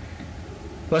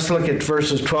 Let's look at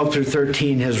verses 12 through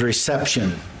 13, his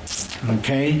reception.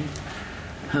 Okay?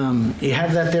 You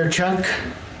have that there, Chuck?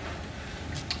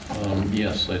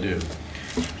 Yes, I do.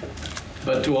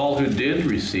 But to all who did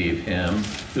receive him,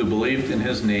 who believed in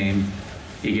his name,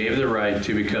 he gave the right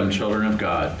to become children of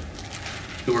God,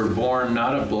 who were born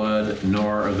not of blood,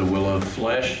 nor of the will of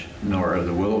flesh, nor of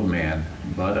the will of man,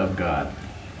 but of God.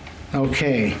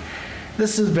 Okay.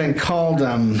 This has been called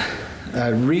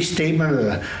a restatement of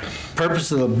the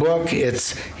purpose of the book.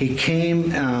 He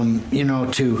came,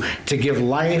 to give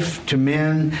life to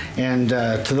men and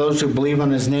to those who believe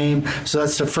on his name. So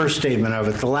that's the first statement of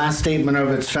it. The last statement of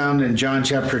it's found in John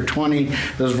chapter 20.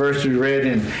 Those verses we read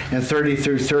in 30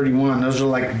 through 31. Those are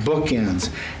like bookends.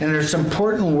 And there's some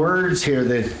important words here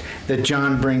that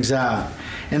John brings out.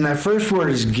 And that first word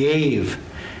is gave.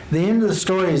 The end of the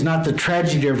story is not the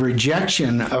tragedy of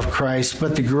rejection of Christ,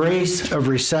 but the grace of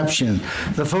reception.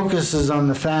 The focus is on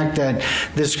the fact that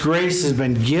this grace has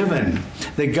been given,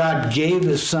 that God gave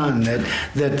his Son, that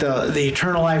the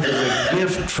eternal life is a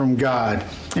gift from God.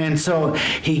 And so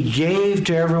he gave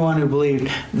to everyone who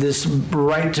believed this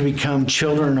right to become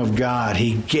children of God.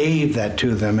 He gave that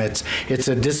to them. It's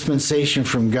a dispensation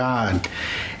from God.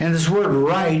 And this word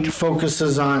right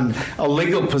focuses on a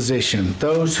legal position.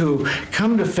 Those who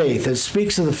come to faith, it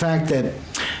speaks of the fact that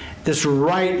this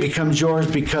right becomes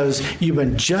yours because you've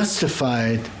been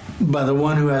justified by the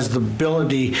one who has the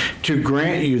ability to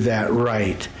grant you that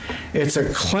right. It's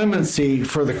a clemency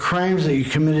for the crimes that you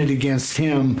committed against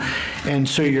him, and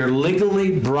so you're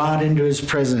legally brought into his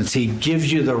presence. He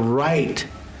gives you the right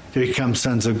to become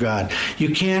sons of God.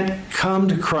 You can't come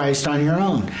to Christ on your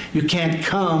own. You can't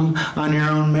come on your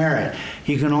own merit.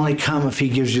 You can only come if he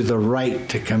gives you the right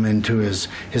to come into his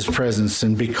presence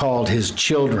and be called his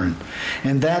children.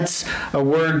 And that's a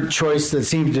word choice that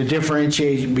seems to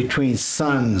differentiate between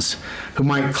sons who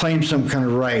might claim some kind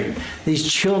of right.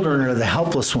 These children are the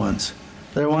helpless ones.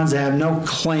 They're ones that have no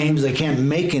claims. They can't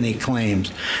make any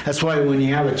claims. That's why when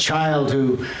you have a child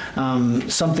who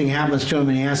something happens to him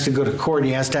and he has to go to court,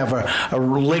 he has to have a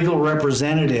legal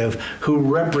representative who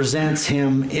represents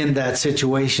him in that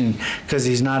situation because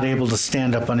he's not able to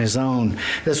stand up on his own.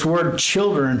 This word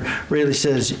children really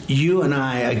says you and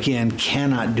I, again,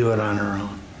 cannot do it on our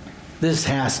own. This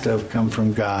has to have come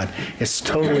from God. It's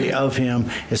totally of him.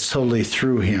 It's totally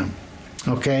through him.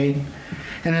 Okay?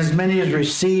 And as many as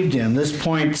received him, this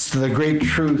points to the great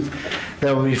truth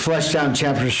that will be fleshed out in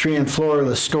chapters 3 and 4,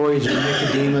 the stories of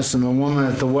Nicodemus and the woman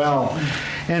at the well.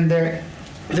 And there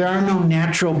are no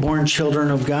natural-born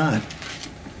children of God.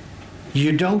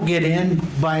 You don't get in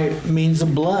by means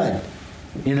of blood.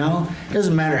 You know, it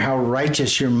doesn't matter how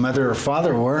righteous your mother or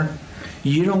father were.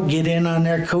 You don't get in on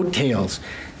their coattails.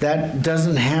 That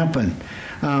doesn't happen.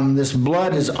 This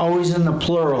blood is always in the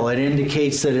plural. It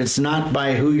indicates that it's not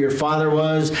by who your father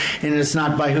was and it's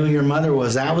not by who your mother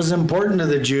was. That was important to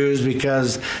the Jews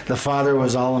because the father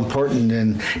was all important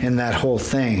in that whole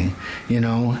thing, you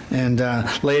know. And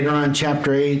later on,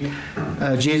 chapter 8,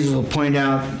 Jesus will point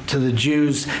out to the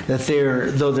Jews that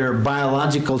though they're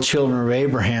biological children of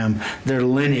Abraham, their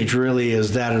lineage really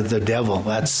is that of the devil.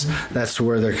 That's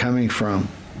where they're coming from.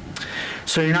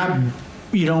 So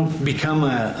you don't become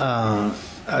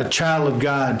a child of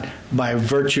God by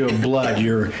virtue of blood,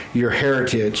 your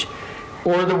heritage,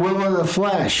 or the will of the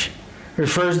flesh.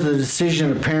 refers to the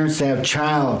decision of parents to have a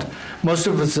child. Most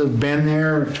of us have been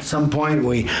there at some point.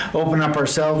 We open up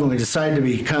ourselves and we decide to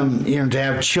become, to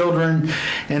have children,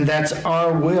 and that's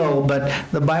our will. But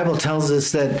the Bible tells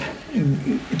us that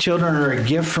children are a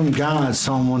gift from God,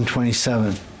 Psalm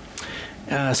 127.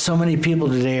 So many people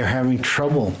today are having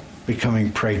trouble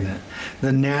becoming pregnant.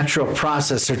 The natural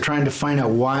process, they're trying to find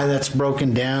out why that's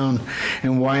broken down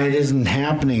and why it isn't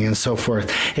happening and so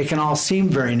forth. It can all seem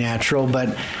very natural,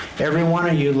 but every one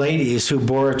of you ladies who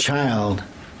bore a child,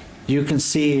 you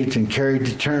conceived and carried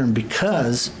to term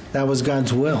because that was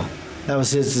God's will. That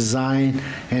was his design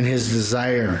and his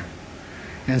desire.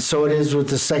 And so it is with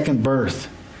the second birth.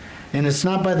 And it's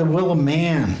not by the will of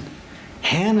man.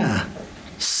 Hannah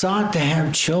sought to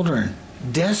have children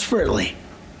desperately.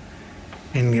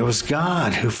 And it was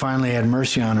God who finally had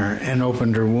mercy on her and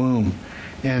opened her womb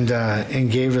and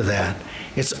gave her that.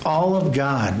 It's all of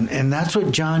God. And that's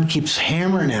what John keeps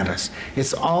hammering at us.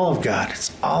 It's all of God.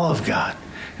 It's all of God.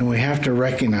 And we have to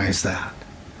recognize that.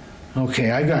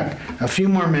 Okay, I got a few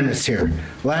more minutes here.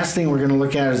 Last thing we're going to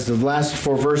look at is the last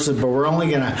 4 verses, but we're only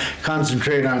going to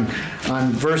concentrate on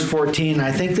verse 14.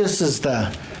 I think this is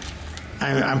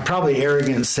I'm probably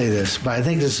arrogant to say this, but I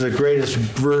think this is the greatest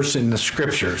verse in the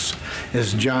scriptures,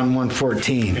 is John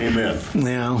 1:14. Amen.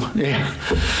 Yeah.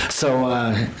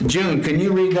 So, June, can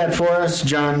you read that for us?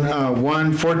 John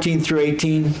 1:14 through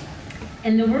 18.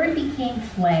 And the Word became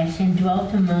flesh and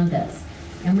dwelt among us,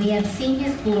 and we have seen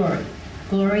his glory,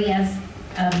 glory as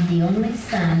of the only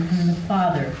Son from the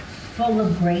Father, full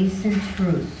of grace and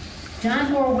truth.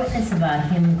 John bore witness about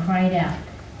him and cried out,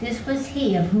 "This was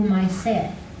he of whom I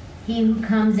said, he who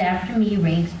comes after me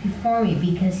ranks before me,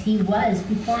 because he was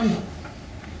before me.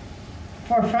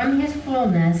 For from his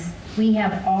fullness we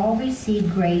have all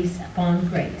received grace upon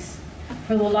grace.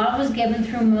 For the law was given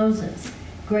through Moses,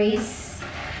 grace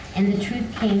and the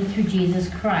truth came through Jesus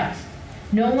Christ.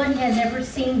 No one has ever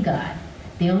seen God.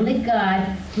 The only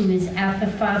God who is at the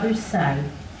Father's side,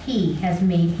 he has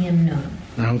made him known."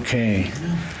 Okay.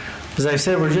 As I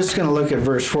said, we're just going to look at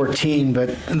verse 14,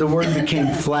 but the Word became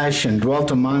flesh and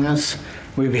dwelt among us.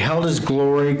 We beheld his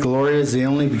glory. Glory is the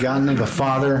only begotten of the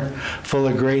Father, full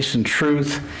of grace and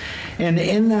truth. And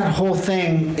in that whole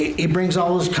thing, he brings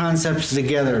all those concepts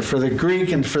together. For the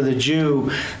Greek and for the Jew,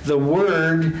 the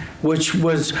word, which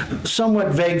was somewhat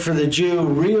vague for the Jew,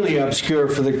 really obscure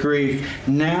for the Greek,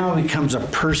 now becomes a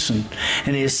person.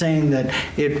 And he is saying that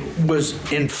it was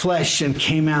in flesh and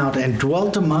came out and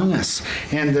dwelt among us.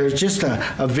 And there's just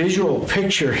a visual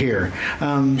picture here.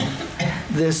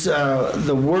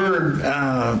 The word...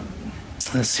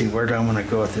 Let's see, where do I want to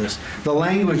go with this? The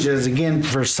language is, again,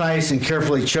 precise and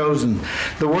carefully chosen.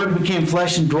 The Word became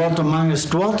flesh and dwelt among us.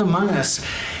 Dwelt among us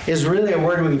is really a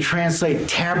word we can translate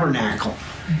tabernacle.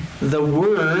 The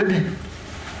Word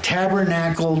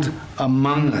tabernacled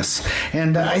among us.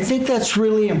 And I think that's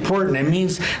really important. It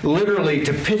means literally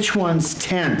to pitch one's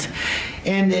tent.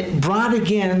 And it brought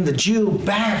again the Jew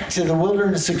back to the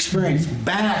wilderness experience,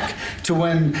 back to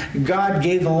when God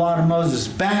gave the law to Moses,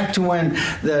 back to when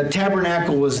the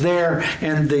tabernacle was there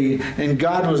and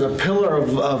God was a pillar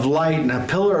of light and a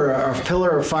pillar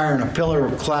of fire and a pillar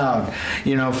of cloud,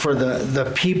 for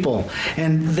the people.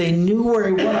 And they knew where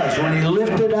he was. When he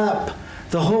lifted up,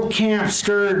 the whole camp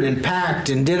stirred and packed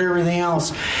and did everything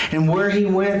else. And where he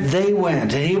went, they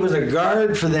went. And he was a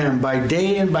guard for them by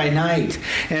day and by night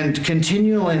and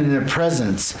continually in their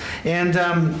presence. And,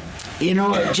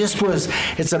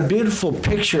 it's a beautiful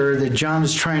picture that John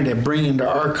is trying to bring into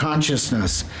our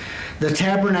consciousness. The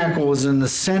tabernacle was in the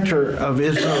center of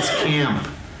Israel's camp.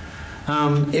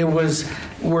 It was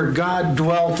where God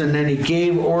dwelt, and then he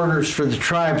gave orders for the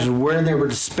tribes where they were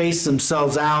to space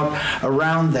themselves out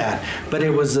around that. But it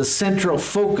was the central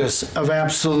focus of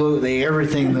absolutely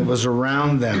everything that was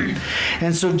around them.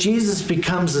 And so Jesus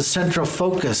becomes the central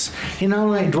focus. He not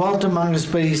only dwelt among us,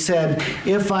 but he said,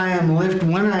 when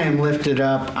I am lifted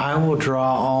up, I will draw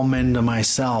all men to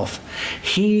myself.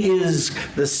 He is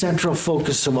the central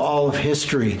focus of all of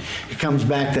history. It comes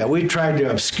back that we tried to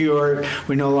obscure it.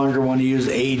 We no longer want to use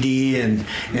AD and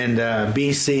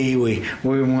BC.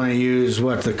 We want to use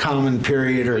the common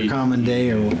period or common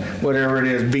day or whatever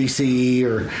it is, BCE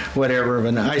or whatever.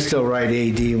 But I still write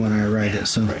AD when I write it.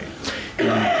 So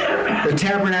the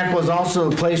tabernacle was also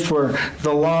the place where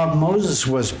the law of Moses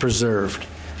was preserved,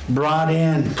 brought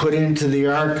in, put into the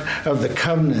Ark of the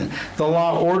Covenant. The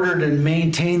law ordered and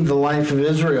maintained the life of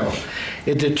Israel.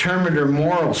 It determined her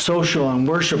moral, social, and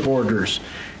worship orders.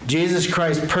 Jesus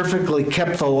Christ perfectly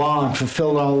kept the law and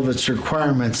fulfilled all of its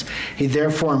requirements. He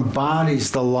therefore embodies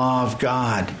the law of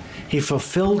God. He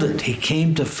fulfilled it. He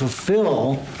came to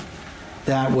fulfill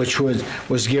that which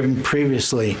was given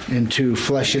previously and to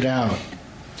flesh it out.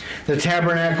 The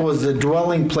tabernacle was the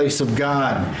dwelling place of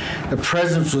God. The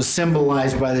presence was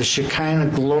symbolized by the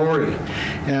Shekinah glory,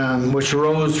 which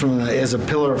rose from as a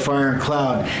pillar of fire and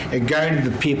cloud. It guided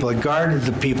the people. It guarded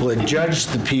the people. It judged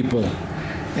the people.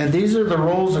 And these are the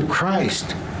roles of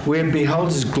Christ. We have beheld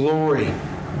his glory.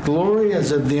 Glory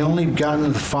as of the only begotten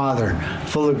of the Father,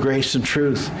 full of grace and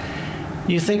truth.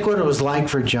 You think what it was like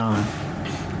for John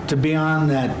to be on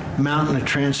that mountain of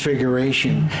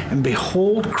transfiguration and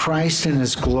behold Christ in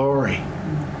his glory.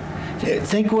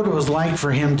 Think what it was like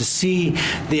for him to see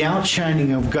the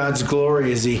outshining of God's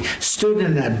glory as he stood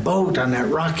in that boat on that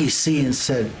rocky sea and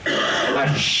said,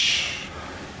 "Hush,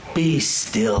 be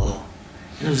still."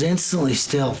 It was instantly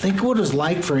still. Think what it was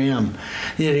like for him.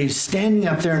 That he's standing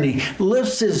up there and he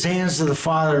lifts his hands to the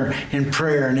Father in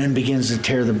prayer and then begins to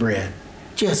tear the bread.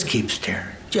 Just keeps tearing.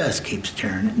 Just keeps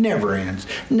tearing. It never ends.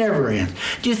 Never ends.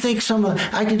 Do you think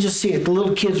I can just see it. The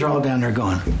little kids are all down there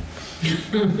going,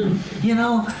 you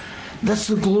know, that's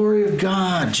the glory of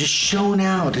God just shown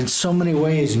out in so many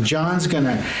ways. And John's going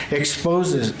to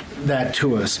expose that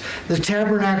to us. The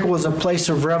tabernacle was a place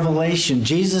of revelation.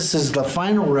 Jesus is the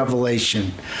final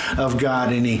revelation of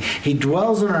God, and he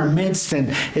dwells in our midst.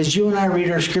 And as you and I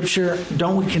read our scripture,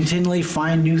 don't we continually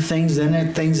find new things in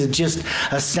it, things that just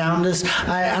astound us?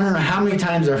 I don't know how many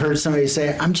times I've heard somebody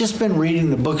say, I've just been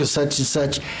reading the book of such and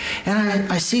such,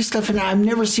 and I see stuff in it. I've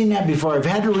never seen that before. I've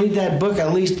had to read that book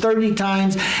at least 30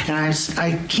 times, and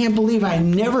I can't believe I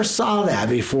never saw that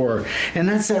before. And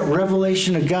that's that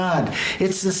revelation of God.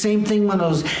 It's the same thing when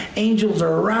those angels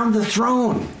are around the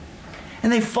throne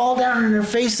and they fall down on their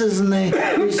faces and they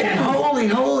say, "Holy,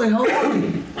 holy,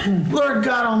 holy, Lord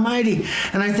God Almighty."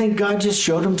 And I think God just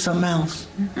showed them something else.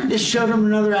 Just showed them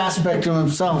another aspect of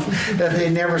himself that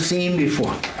they'd never seen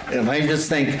before. And I just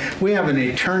think we have an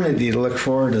eternity to look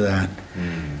forward to that.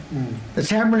 The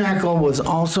tabernacle was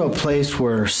also a place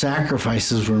where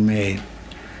sacrifices were made.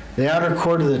 The outer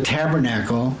court of the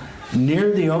tabernacle,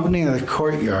 near the opening of the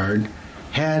courtyard,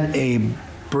 had a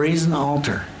brazen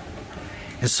altar.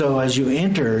 And so as you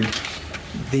entered,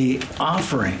 the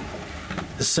offering,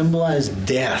 the symbolized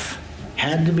death,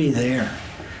 had to be there.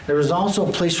 There was also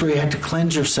a place where you had to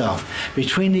cleanse yourself.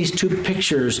 Between these two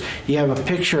pictures, you have a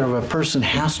picture of a person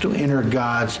has to enter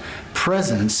God's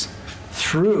presence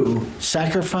through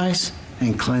sacrifice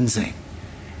and cleansing.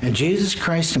 And Jesus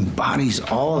Christ embodies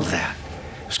all of that.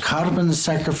 He was caught up in the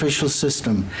sacrificial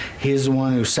system. He is the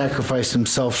one who sacrificed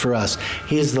himself for us.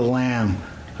 He is the Lamb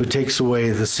who takes away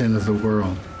the sin of the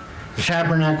world. The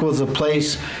tabernacle is a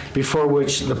place before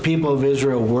which the people of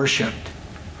Israel worshiped.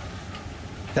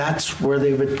 That's where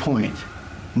they would point.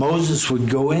 Moses would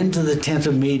go into the tent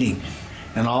of meeting,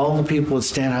 and all the people would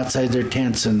stand outside their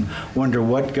tents and wonder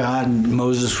what God and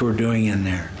Moses were doing in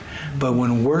there. But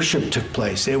when worship took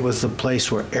place, it was the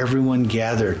place where everyone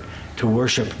gathered to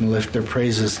worship and lift their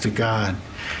praises to God.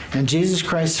 And Jesus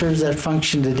Christ serves that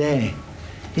function today.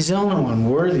 He's the only one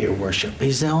worthy of worship.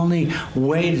 He's the only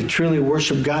way to truly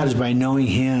worship God is by knowing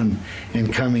him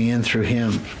and coming in through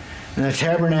him. And the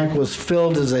tabernacle was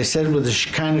filled, as I said, with the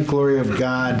Shekinah glory of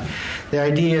God. The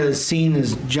idea is seen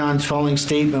as John's following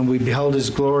statement, we beheld his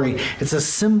glory. It's a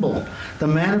symbol, the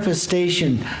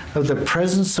manifestation of the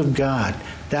presence of God.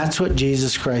 That's what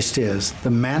Jesus Christ is,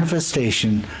 the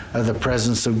manifestation of the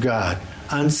presence of God.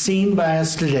 Unseen by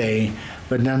us today,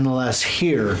 but nonetheless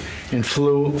here in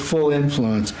full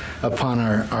influence upon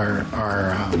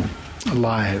our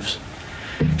lives.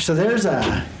 So there's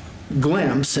a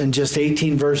glimpse in just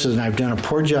 18 verses, and I've done a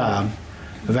poor job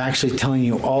of actually telling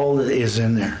you all that is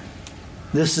in there.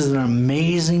 This is an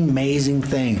amazing, amazing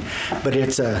thing, but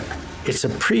it's a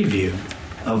preview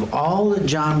of all that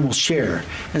John will share.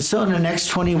 And so in the next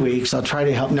 20 weeks, I'll try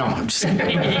to help. No, I'm just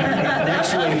kidding.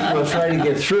 Next week, we'll try to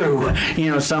get through,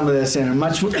 some of this in a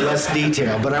much less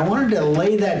detail. But I wanted to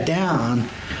lay that down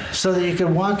so that you could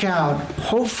walk out,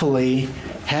 hopefully,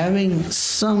 having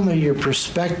some of your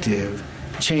perspective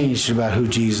changed about who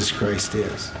Jesus Christ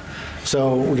is.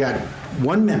 So we got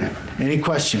 1 minute. Any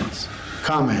questions,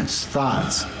 comments,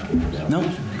 thoughts? No?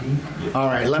 All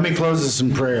right, let me close this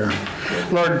in prayer.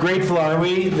 Lord, grateful are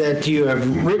we that you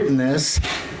have written this.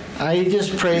 I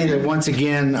just pray that once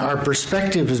again our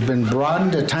perspective has been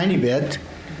broadened a tiny bit.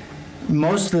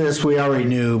 Most of this we already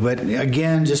knew, but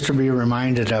again, just to be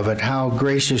reminded of it, how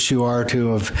gracious you are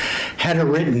to have had it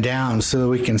written down so that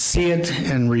we can see it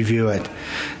and review it.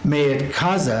 May it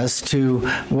cause us to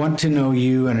want to know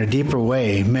you in a deeper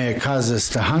way. May it cause us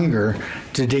to hunger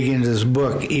to dig into this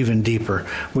book even deeper.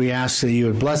 We ask that you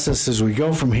would bless us as we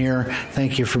go from here.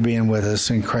 Thank you for being with us.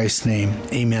 In Christ's name,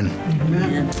 amen.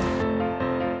 Amen.